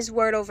 It's his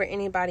word over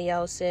anybody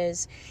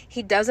else's.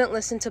 He doesn't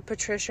listen to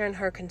Patricia and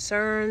her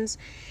concerns.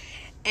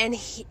 And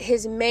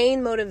his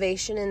main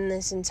motivation in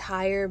this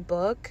entire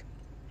book,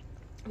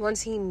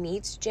 once he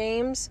meets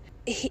James,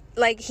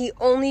 he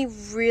only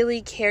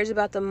really cares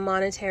about the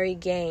monetary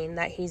gain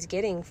that he's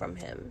getting from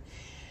him.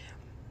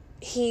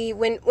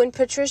 When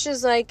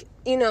Patricia's like,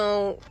 you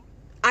know,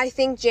 I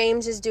think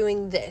James is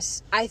doing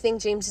this. I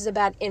think James is a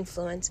bad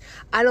influence.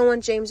 I don't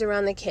want James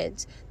around the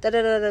kids.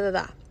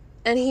 Da-da-da-da-da-da.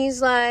 And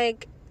he's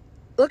like,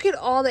 look at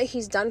all that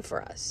he's done for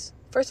us.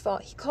 First of all,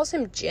 he calls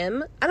him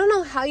Jim. I don't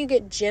know how you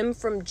get Jim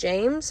from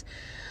James,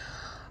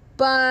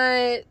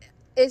 but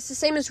it's the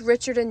same as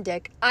Richard and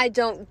Dick. I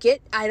don't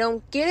get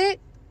it.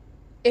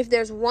 If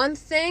there's one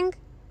thing,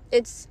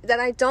 it's that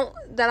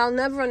I'll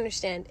never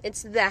understand.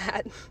 It's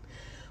that.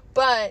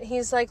 But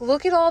he's like,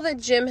 look at all that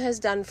Jim has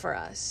done for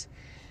us.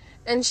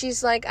 And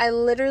she's like, I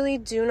literally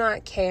do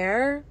not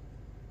care.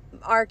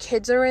 Our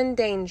kids are in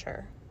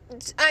danger.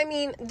 I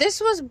mean, this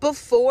was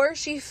before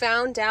she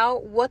found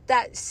out what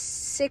that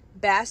sick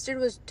bastard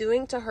was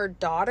doing to her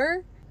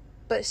daughter.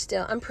 But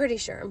still, I'm pretty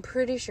sure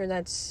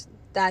that's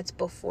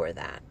before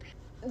that.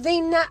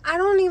 I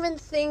don't even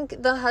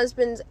think the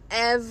husbands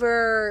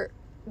ever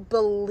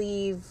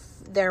believe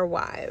their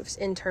wives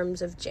in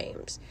terms of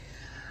James.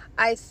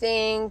 I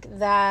think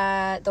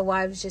that the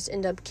wives just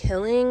end up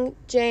killing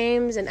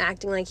James and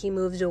acting like he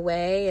moved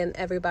away and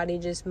everybody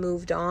just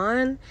moved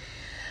on.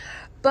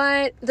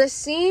 But the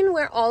scene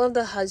where all of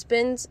the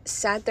husbands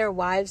sat their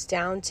wives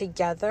down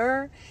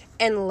together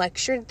and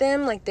lectured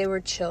them like they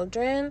were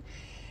children,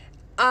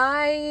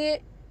 I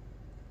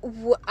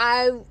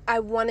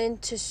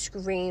wanted to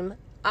scream.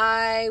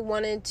 I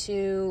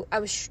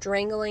was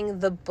strangling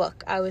the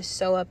book. I was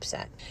so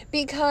upset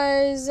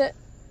because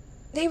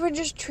they were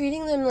just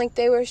treating them like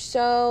they were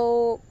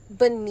so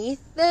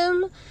beneath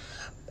them.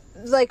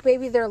 Like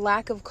maybe their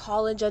lack of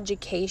college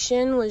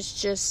education was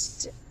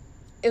just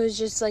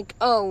like,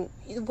 oh,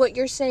 what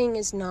you're saying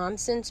is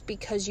nonsense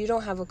because you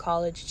don't have a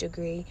college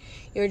degree.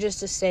 You're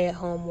just a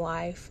stay-at-home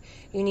wife.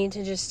 You need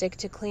to just stick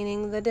to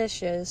cleaning the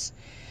dishes.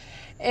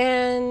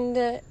 And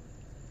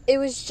it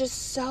was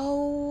just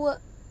so,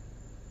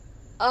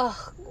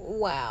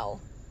 wow.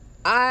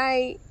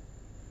 I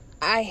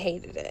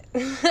hated it.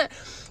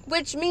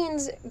 Which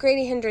means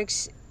Grady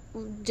Hendrix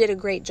did a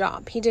great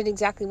job. He did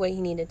exactly what he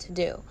needed to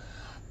do.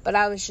 But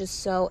I was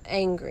just so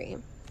angry.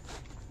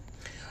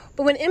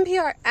 But when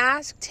NPR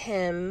asked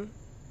him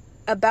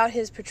about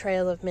his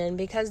portrayal of men,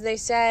 because they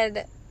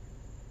said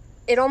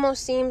it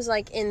almost seems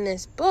like in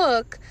this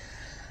book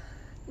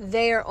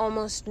they are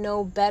almost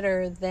no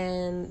better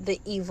than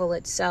the evil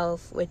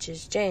itself, which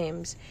is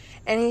James.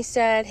 And he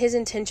said his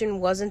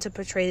intention wasn't to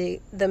portray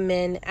the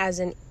men as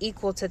an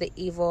equal to the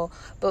evil,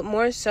 but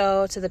more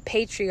so to the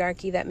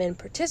patriarchy that men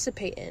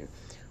participate in,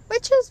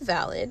 which is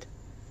valid,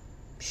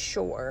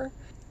 sure.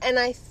 And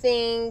I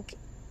think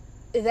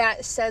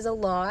that says a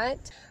lot,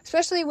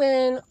 especially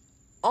when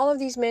all of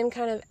these men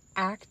kind of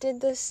acted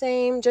the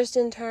same, just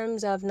in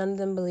terms of none of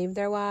them believed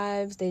their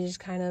wives. They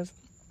just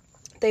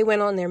they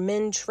went on their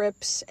men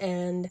trips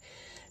and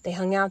they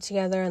hung out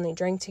together and they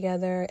drank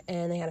together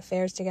and they had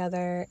affairs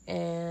together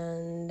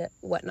and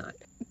whatnot.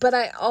 But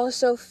I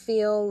also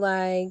feel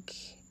like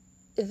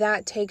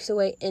that takes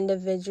away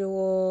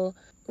individual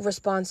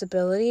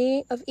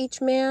responsibility of each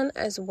man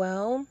as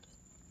well.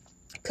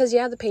 Because,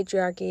 yeah, the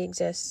patriarchy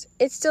exists.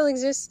 It still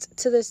exists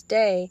to this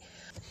day.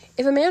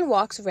 If a man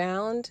walks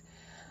around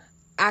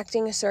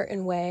acting a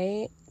certain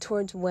way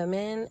towards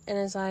women and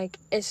is like,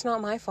 it's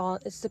not my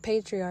fault, it's the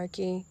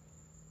patriarchy.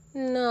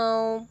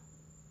 No,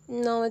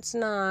 it's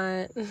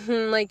not.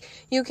 Like,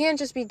 you can't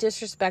just be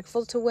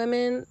disrespectful to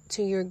women,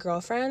 to your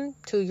girlfriend,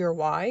 to your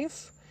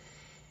wife,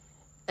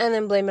 and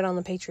then blame it on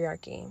the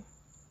patriarchy.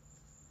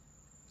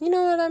 You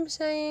know what I'm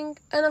saying?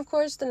 And of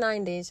course, the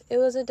 90s. It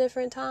was a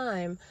different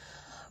time.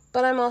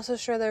 But I'm also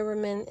sure there were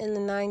men in the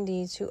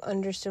 90s who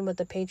understood what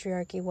the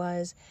patriarchy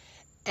was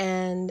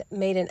and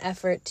made an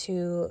effort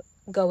to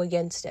go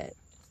against it.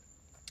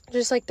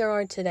 Just like there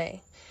are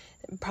today.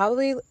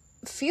 Probably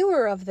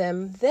fewer of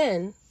them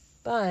then,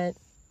 but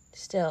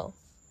still,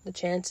 the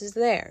chance is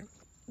there.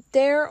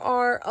 There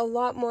are a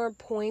lot more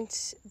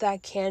points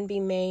that can be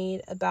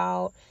made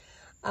about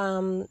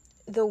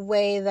the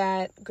way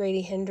that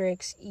Grady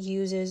Hendrix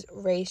uses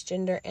race,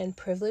 gender, and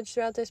privilege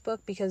throughout this book,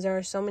 because there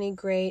are so many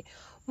great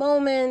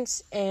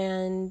moments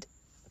and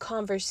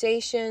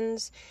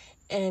conversations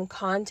and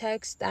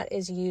context that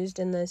is used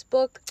in this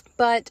book.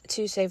 But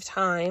to save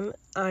time,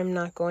 I'm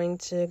not going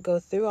to go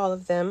through all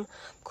of them.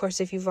 Of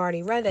course, if you've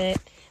already read it,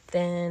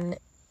 then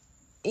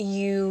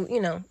you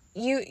know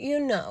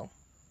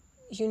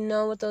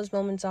what those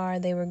moments are.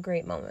 They were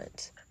great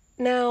moments.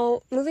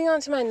 Now, moving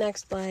on to my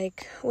next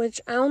like, which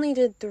I only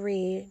did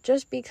 3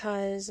 just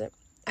because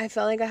I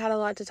felt like I had a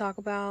lot to talk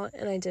about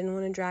and I didn't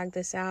want to drag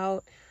this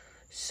out.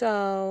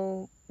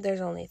 So there's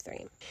only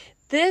 3.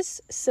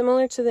 This,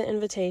 similar to The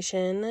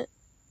Invitation,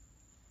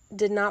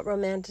 did not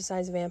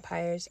romanticize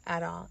vampires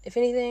at all. If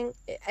anything,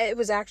 it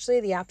was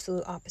actually the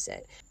absolute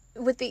opposite.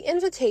 With The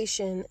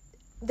Invitation,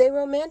 they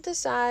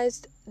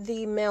romanticized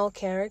the male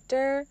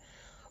character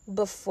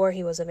before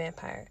he was a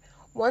vampire.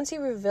 Once he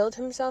revealed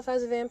himself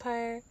as a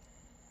vampire,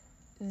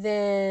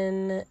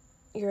 then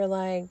you're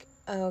like,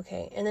 oh,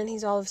 okay. And then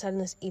he's all of a sudden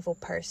this evil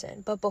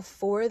person. But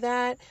before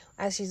that,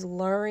 as he's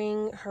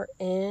luring her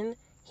in,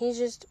 he's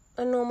just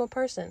a normal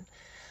person.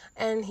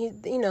 And he,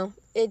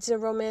 it's a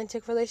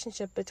romantic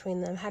relationship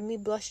between them. Had me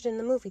blushed in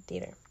the movie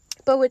theater.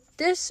 But with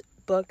this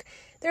book,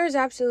 there is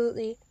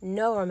absolutely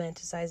no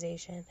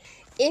romanticization.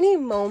 Any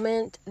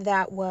moment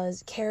that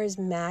was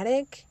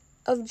charismatic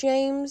of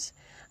James,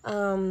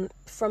 from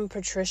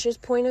Patricia's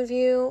point of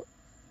view,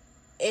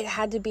 it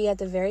had to be at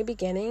the very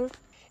beginning,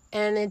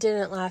 and it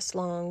didn't last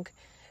long,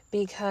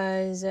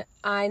 because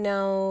I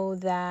know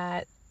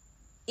that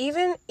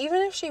even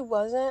if she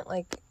wasn't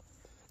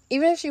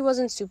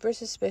super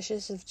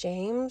suspicious of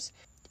James,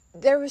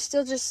 there was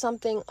still just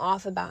something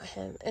off about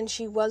him, and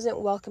she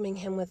wasn't welcoming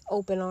him with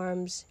open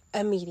arms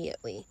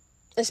immediately,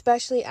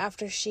 especially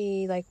after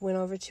she went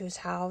over to his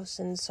house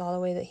and saw the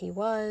way that he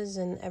was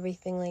and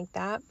everything like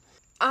that.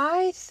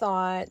 I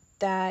thought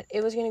that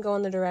it was going to go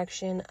in the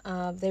direction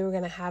of they were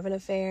going to have an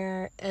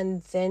affair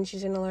and then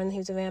she's going to learn that he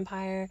was a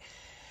vampire.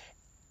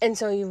 And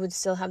so you would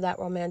still have that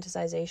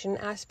romanticization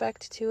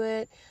aspect to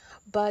it.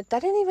 But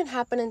that didn't even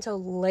happen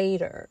until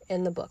later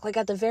in the book.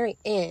 At the very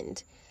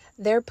end,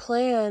 their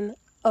plan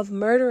of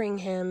murdering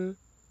him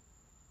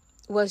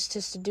was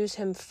to seduce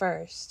him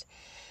first,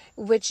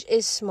 which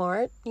is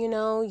smart,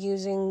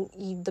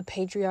 using the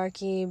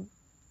patriarchy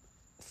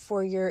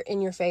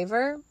in your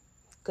favor.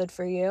 Good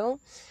for you.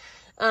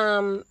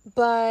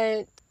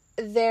 But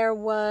there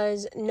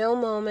was no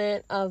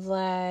moment of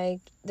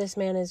this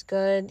man is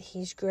good,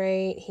 he's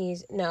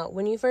great, no.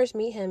 When you first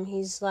meet him,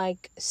 he's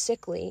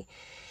sickly.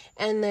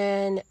 And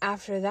then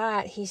after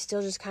that, he's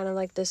still just kind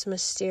of this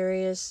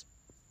mysterious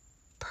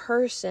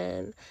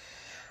person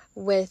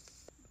with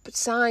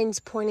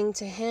signs pointing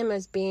to him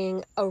as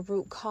being a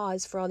root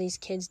cause for all these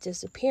kids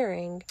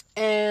disappearing.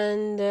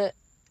 And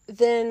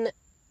then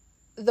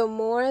the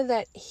more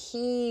that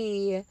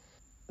he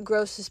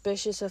grows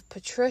suspicious of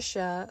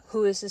Patricia,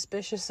 who is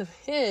suspicious of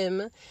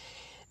him,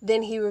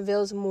 then he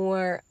reveals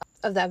more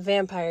of that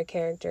vampire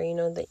character,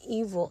 the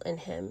evil in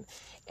him.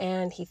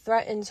 And he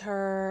threatens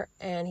her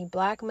and he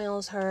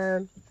blackmails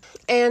her.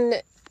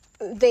 And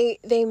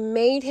they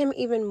made him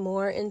even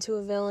more into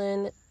a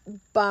villain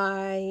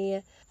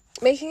by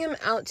making him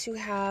out to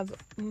have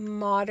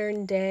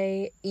modern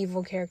day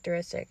evil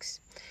characteristics.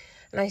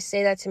 And I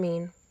say that to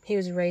mean he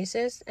was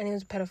racist and he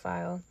was a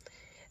pedophile.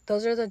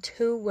 Those are the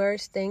 2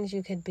 worst things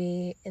you could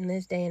be in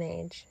this day and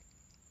age,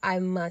 I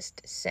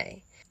must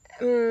say.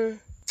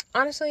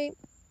 Honestly,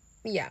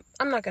 yeah,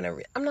 I'm not gonna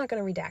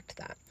redact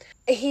that.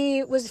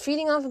 He was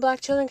feeding off of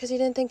black children because he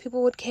didn't think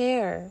people would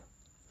care.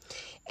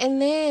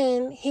 And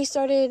then he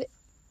started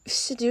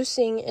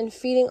seducing and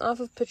feeding off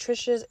of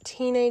Patricia's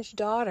teenage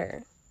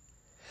daughter.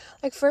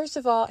 First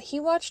of all, he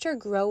watched her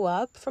grow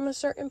up from a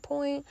certain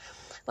point.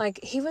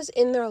 He was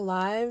in their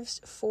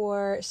lives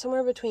for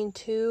somewhere between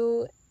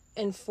 2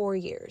 and 4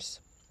 years.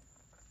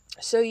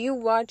 So you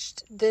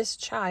watched this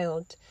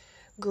child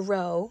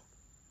grow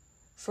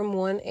from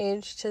one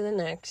age to the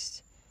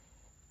next,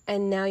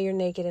 and now you're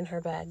naked in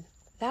her bed.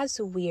 That's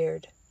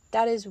weird.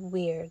 That is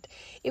weird.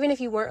 Even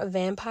if you weren't a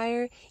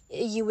vampire,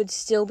 you would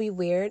still be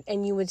weird,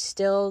 and you would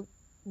still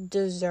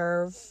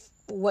deserve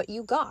what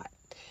you got.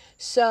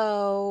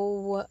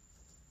 So,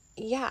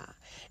 yeah.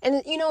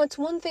 And, it's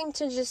one thing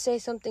to just say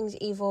something's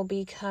evil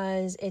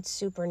because it's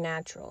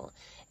supernatural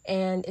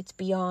and it's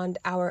beyond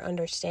our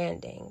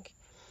understanding.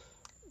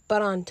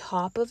 But on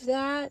top of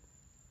that,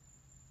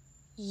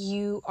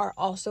 you are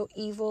also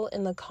evil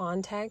in the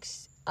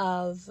context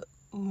of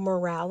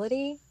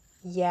morality.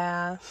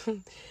 Yeah.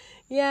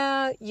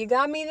 Yeah, you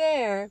got me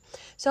there.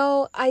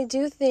 So I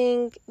do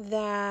think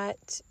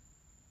that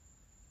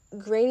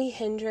Grady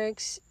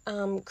Hendrix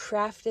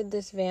crafted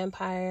this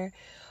vampire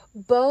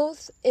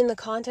both in the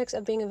context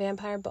of being a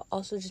vampire but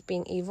also just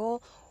being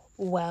evil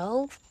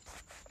well,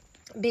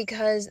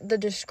 because the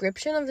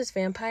description of this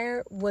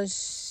vampire was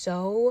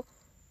so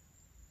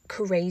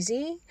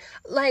crazy.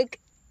 Like,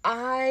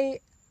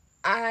 it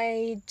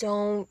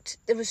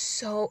was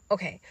so,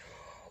 okay.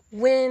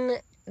 When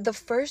the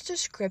first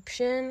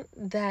description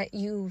that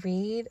you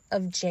read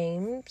of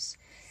James,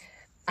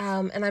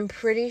 and I'm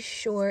pretty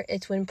sure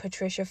it's when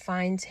Patricia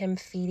finds him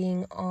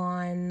feeding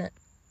on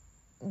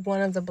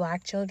one of the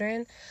black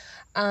children,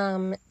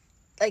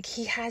 like,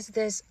 he has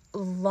this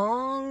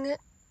long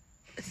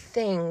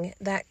thing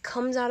that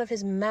comes out of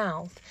his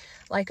mouth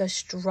like a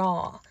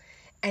straw,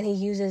 and he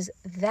uses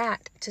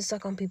that to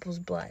suck on people's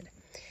blood.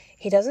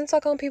 He doesn't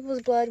suck on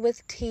people's blood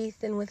with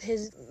teeth and with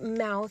his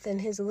mouth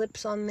and his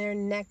lips on their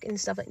neck and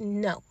stuff.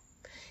 No.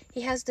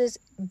 He has this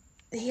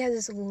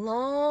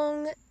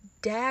long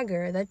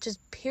dagger that just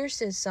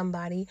pierces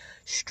somebody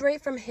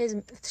straight from his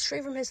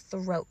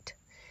throat.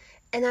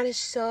 And that is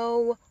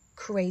so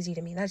crazy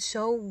to me. That's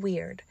so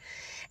weird.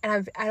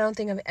 And I don't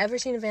think I've ever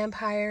seen a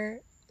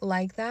vampire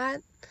like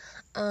that.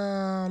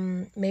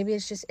 Maybe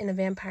it's just in a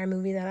vampire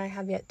movie that I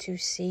have yet to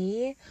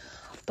see.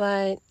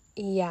 But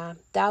yeah,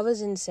 that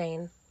was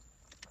insane.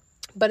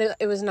 But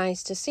it was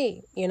nice to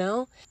see,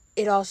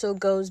 It also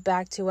goes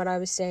back to what I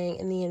was saying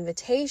in the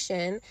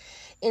invitation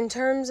in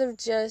terms of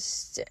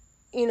just,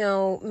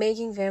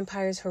 making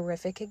vampires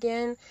horrific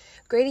again.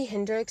 Grady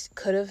Hendrix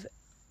could have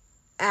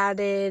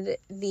added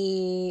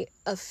the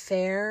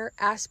affair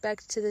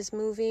aspect to this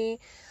movie,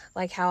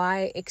 like how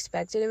I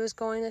expected it was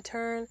going to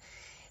turn.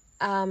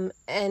 And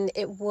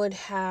it would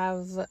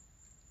have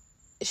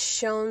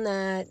shown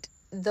that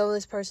though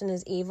this person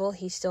is evil,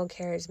 he's still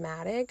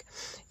charismatic.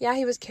 Yeah,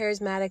 he was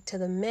charismatic to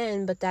the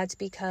men, but that's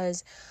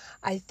because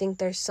I think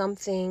there's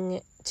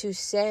something to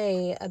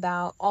say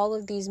about all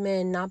of these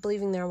men not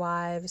believing their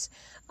wives,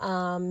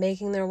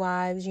 making their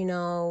wives,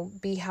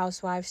 be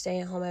housewives, stay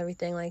at home,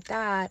 everything like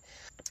that,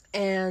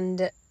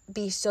 and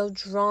be so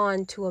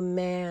drawn to a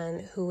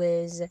man who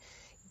is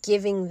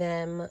giving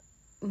them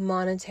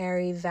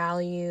monetary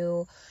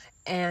value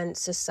and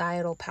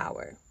societal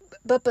power.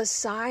 But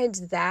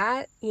besides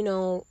that,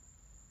 none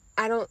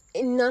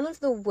of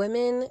the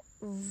women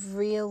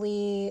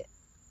really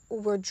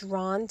were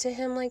drawn to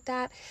him like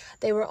that.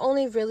 They were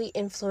only really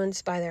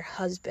influenced by their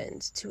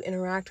husbands to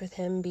interact with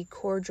him, be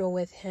cordial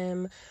with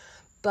him,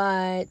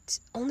 but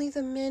only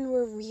the men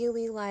were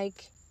really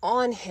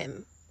on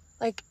him.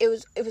 It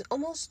was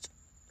almost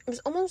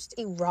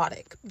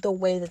erotic the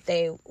way that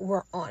they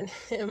were on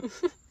him.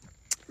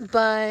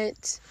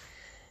 But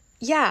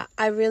yeah,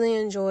 I really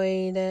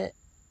enjoyed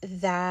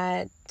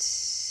that.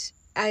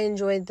 I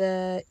enjoyed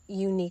the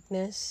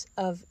uniqueness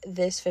of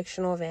this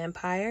fictional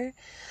vampire.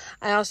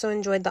 I also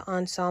enjoyed the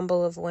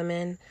ensemble of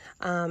women,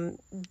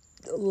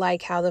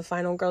 like how the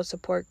final girl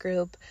support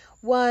group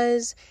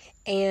was.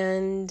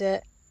 And,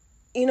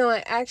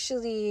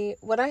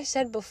 what I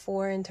said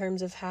before in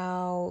terms of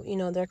how,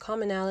 their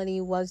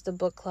commonality was the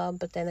book club,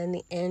 but then in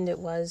the end it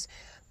was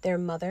their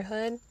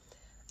motherhood.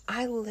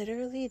 I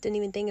literally didn't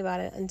even think about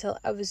it until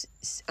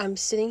I'm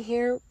sitting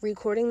here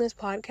recording this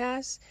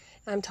podcast.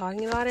 I'm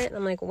talking about it and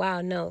I'm like,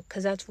 wow, no,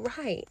 because that's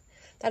right.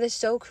 That is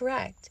so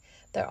correct.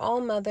 They're all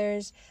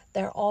mothers.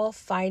 They're all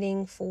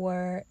fighting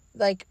for,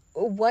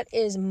 what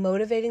is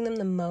motivating them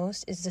the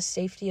most is the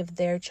safety of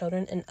their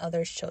children and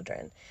others'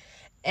 children.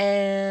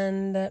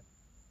 And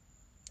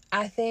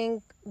I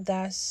think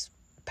that's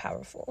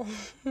powerful.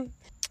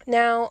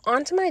 Now,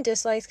 on to my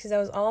dislikes, because that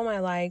was all my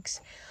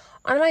likes.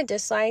 On my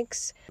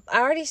dislikes,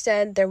 I already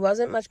said there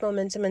wasn't much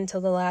momentum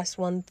until the last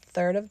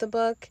 1/3 of the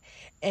book,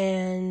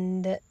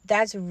 and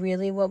that's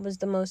really what was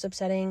the most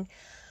upsetting.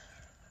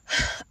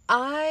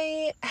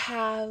 I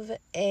have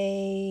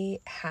a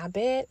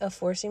habit of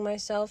forcing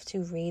myself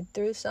to read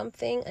through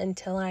something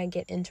until I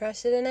get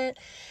interested in it,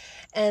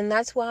 and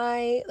that's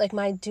why,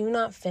 my do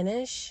not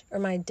finish, or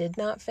my did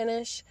not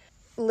finish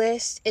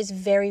list is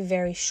very,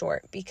 very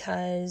short,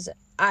 because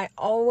I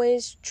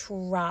always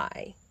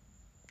try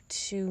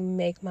to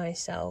make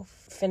myself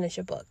finish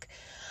a book.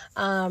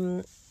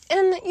 And,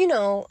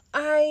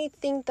 I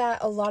think that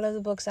a lot of the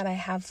books that I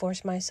have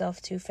forced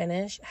myself to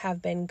finish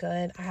have been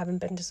good. I haven't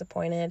been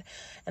disappointed,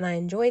 and I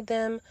enjoyed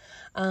them.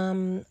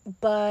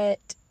 But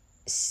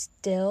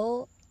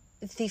still,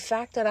 the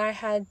fact that I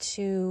had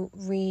to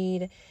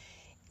read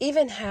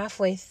even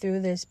halfway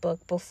through this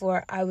book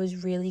before I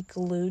was really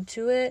glued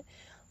to it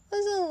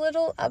was a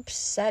little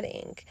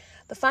upsetting.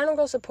 The Final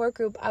Girl support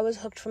group, I was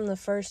hooked from the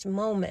first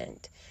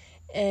moment.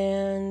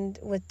 And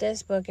with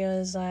this book, it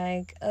was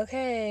like,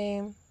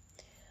 okay,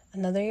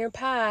 another year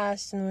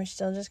passed and we're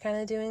still just kind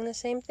of doing the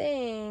same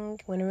thing.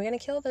 When are we going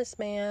to kill this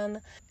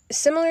man?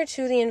 Similar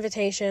to The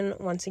Invitation,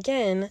 once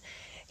again,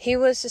 he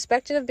was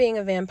suspected of being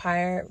a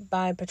vampire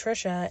by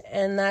Patricia,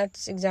 and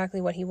that's exactly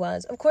what he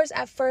was. Of course,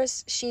 at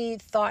first, she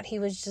thought he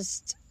was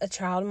just a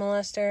child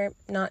molester.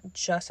 Not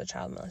just a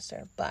child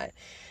molester, but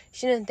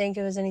she didn't think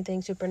it was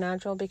anything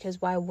supernatural,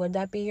 because why would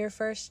that be your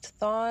first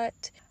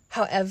thought?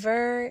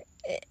 However,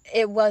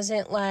 it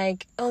wasn't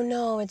like, oh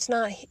no, it's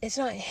not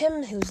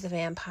him who's the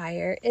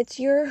vampire, it's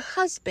your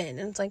husband.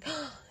 And it's like,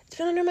 oh, it's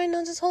been under my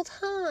nose this whole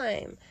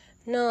time.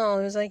 No,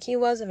 it was like he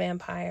was a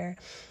vampire.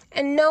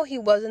 And no, he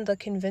wasn't the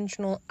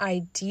conventional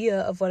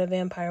idea of what a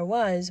vampire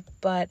was,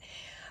 but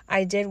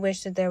I did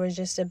wish that there was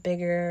just a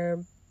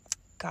bigger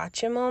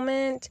gotcha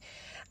moment.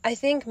 I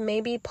think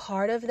maybe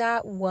part of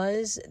that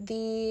was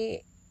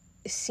the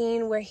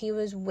scene where he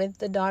was with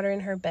the daughter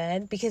in her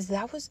bed, because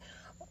that was,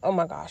 oh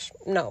my gosh,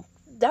 no,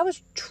 that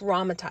was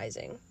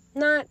traumatizing.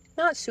 Not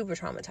super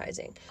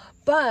traumatizing,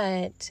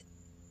 but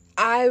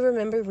I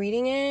remember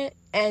reading it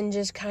and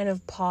just kind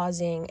of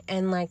pausing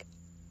and like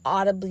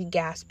audibly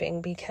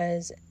gasping,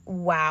 because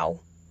wow,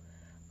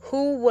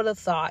 who would have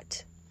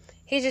thought?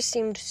 He just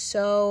seemed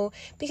so,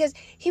 because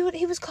he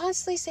was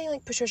constantly saying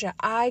like, Patricia,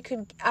 I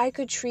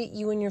could treat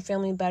you and your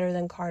family better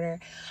than Carter.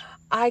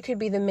 I could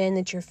be the man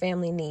that your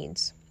family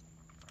needs.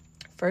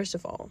 First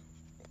of all,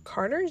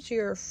 Carter's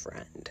your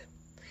friend.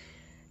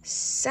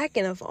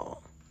 Second of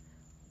all,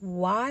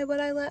 why would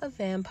I let a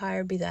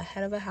vampire be the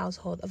head of a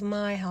household, of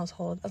my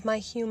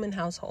human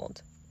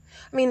household?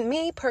 I mean,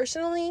 me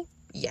personally,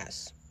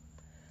 yes.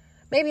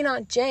 Maybe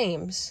not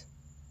James,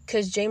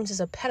 because James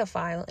is a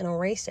pedophile and a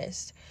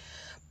racist.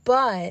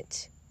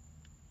 But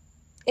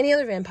any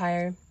other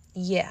vampire,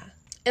 yeah.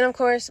 And of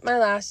course, my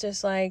last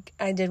dislike,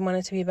 I did want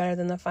it to be better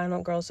than the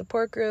Final Girl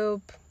Support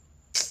Group.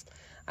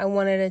 I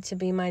wanted it to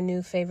be my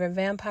new favorite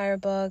vampire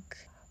book,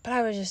 but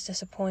I was just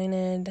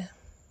disappointed.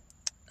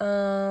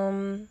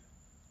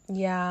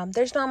 Yeah,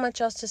 there's not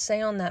much else to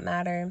say on that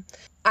matter.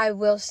 I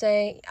will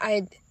say,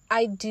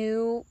 I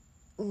do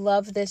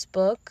love this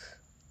book,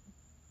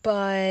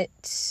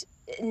 but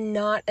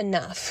not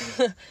enough.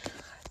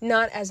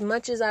 Not as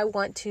much as I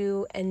want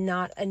to, and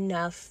not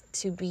enough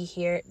to be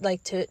here,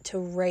 like to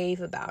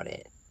rave about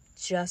it.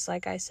 Just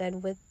like I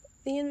said with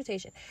The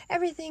Invitation.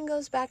 Everything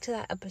goes back to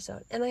that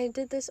episode, and I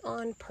did this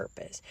on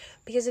purpose,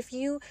 because if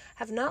you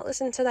have not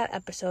listened to that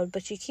episode,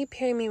 but you keep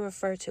hearing me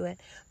refer to it,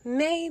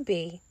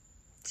 maybe,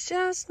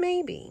 just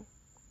maybe,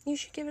 you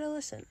should give it a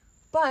listen.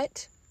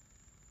 But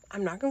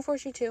I'm not going to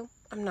force you to.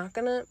 I'm not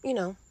going to,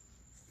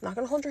 not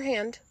going to hold your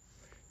hand.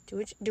 Do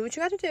what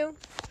you got to do.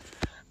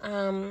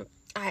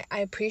 I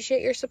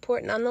appreciate your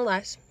support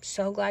nonetheless.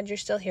 So glad you're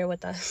still here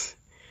with us.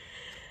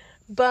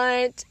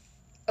 But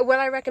would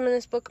I recommend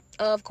this book?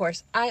 Of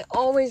course. I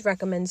always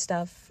recommend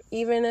stuff.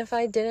 Even if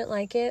I didn't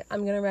like it,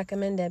 I'm going to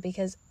recommend it,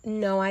 because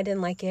no, I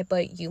didn't like it,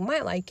 but you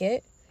might like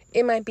it.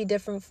 It might be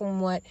different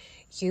from what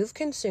you've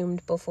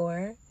consumed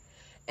before.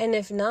 And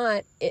if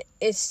not,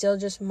 it still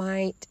just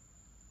might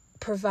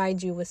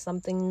provide you with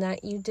something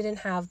that you didn't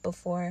have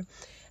before.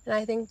 And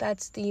I think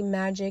that's the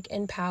magic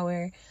and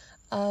power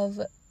of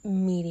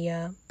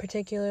media,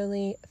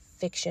 particularly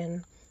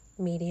fiction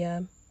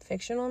media,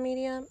 fictional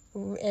media.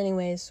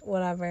 Anyways,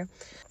 whatever.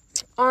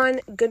 On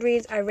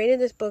Goodreads, I rated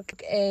this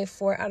book a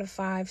 4 out of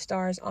 5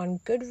 stars on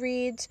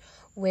Goodreads,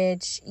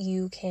 which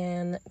you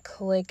can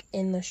click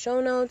in the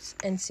show notes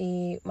and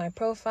see my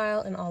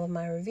profile and all of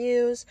my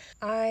reviews.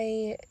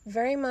 I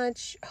very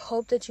much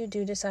hope that you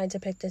do decide to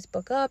pick this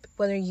book up,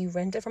 whether you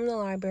rent it from the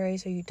library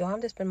so you don't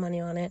have to spend money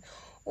on it,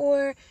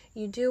 or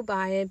you do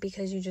buy it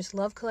because you just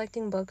love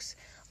collecting books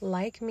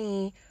like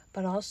me,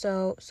 but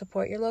also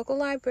support your local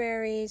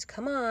libraries.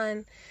 Come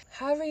on.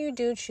 However you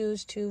do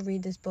choose to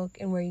read this book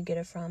and where you get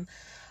it from,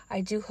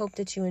 I do hope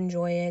that you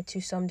enjoy it to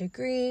some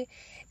degree,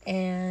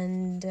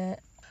 and I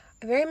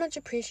very much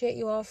appreciate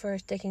you all for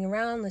sticking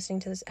around, listening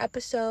to this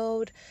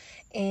episode,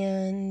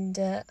 and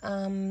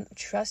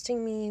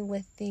trusting me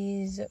with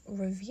these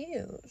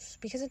reviews,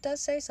 because it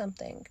does say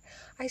something.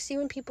 I see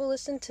when people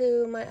listen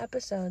to my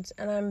episodes,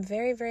 and I'm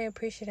very, very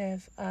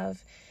appreciative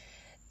of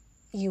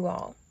you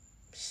all.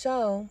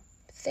 So,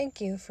 thank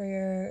you for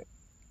your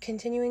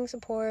continuing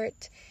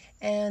support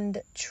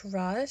and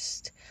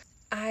trust.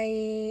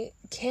 I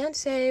can't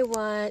say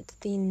what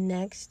the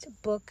next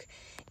book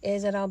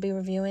is that I'll be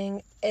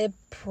reviewing. It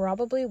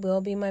probably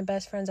will be My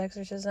Best Friend's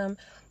Exorcism,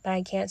 but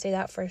I can't say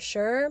that for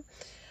sure.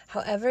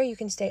 However, you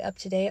can stay up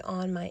to date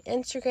on my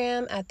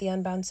Instagram at the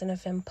Unbound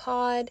Cinefem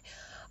Pod,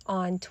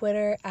 on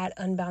Twitter at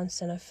Unbound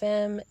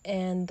Cinefem,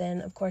 and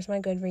then of course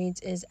my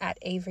Goodreads is at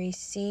Avery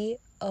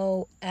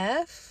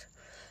COF.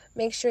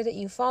 Make sure that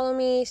you follow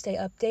me, stay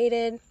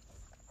updated.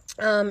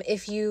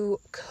 If you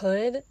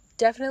could,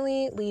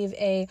 definitely leave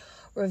a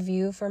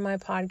review for my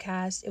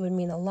podcast. It would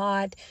mean a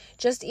lot.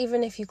 Just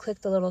even if you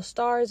click the little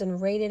stars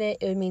and rated it,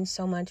 it would mean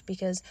so much,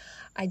 because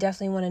I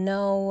definitely want to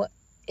know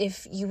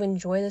if you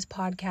enjoy this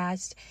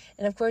podcast.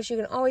 And of course, you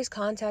can always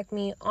contact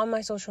me on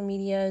my social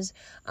medias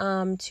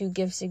to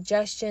give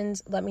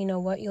suggestions. Let me know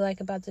what you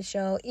like about the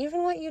show,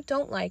 even what you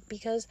don't like,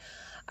 because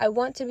I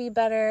want to be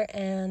better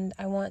and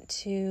I want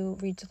to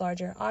reach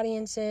larger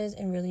audiences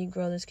and really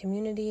grow this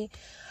community.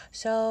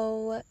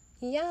 So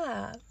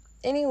yeah,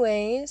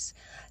 anyways,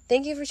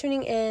 thank you for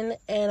tuning in,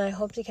 and I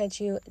hope to catch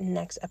you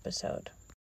next episode.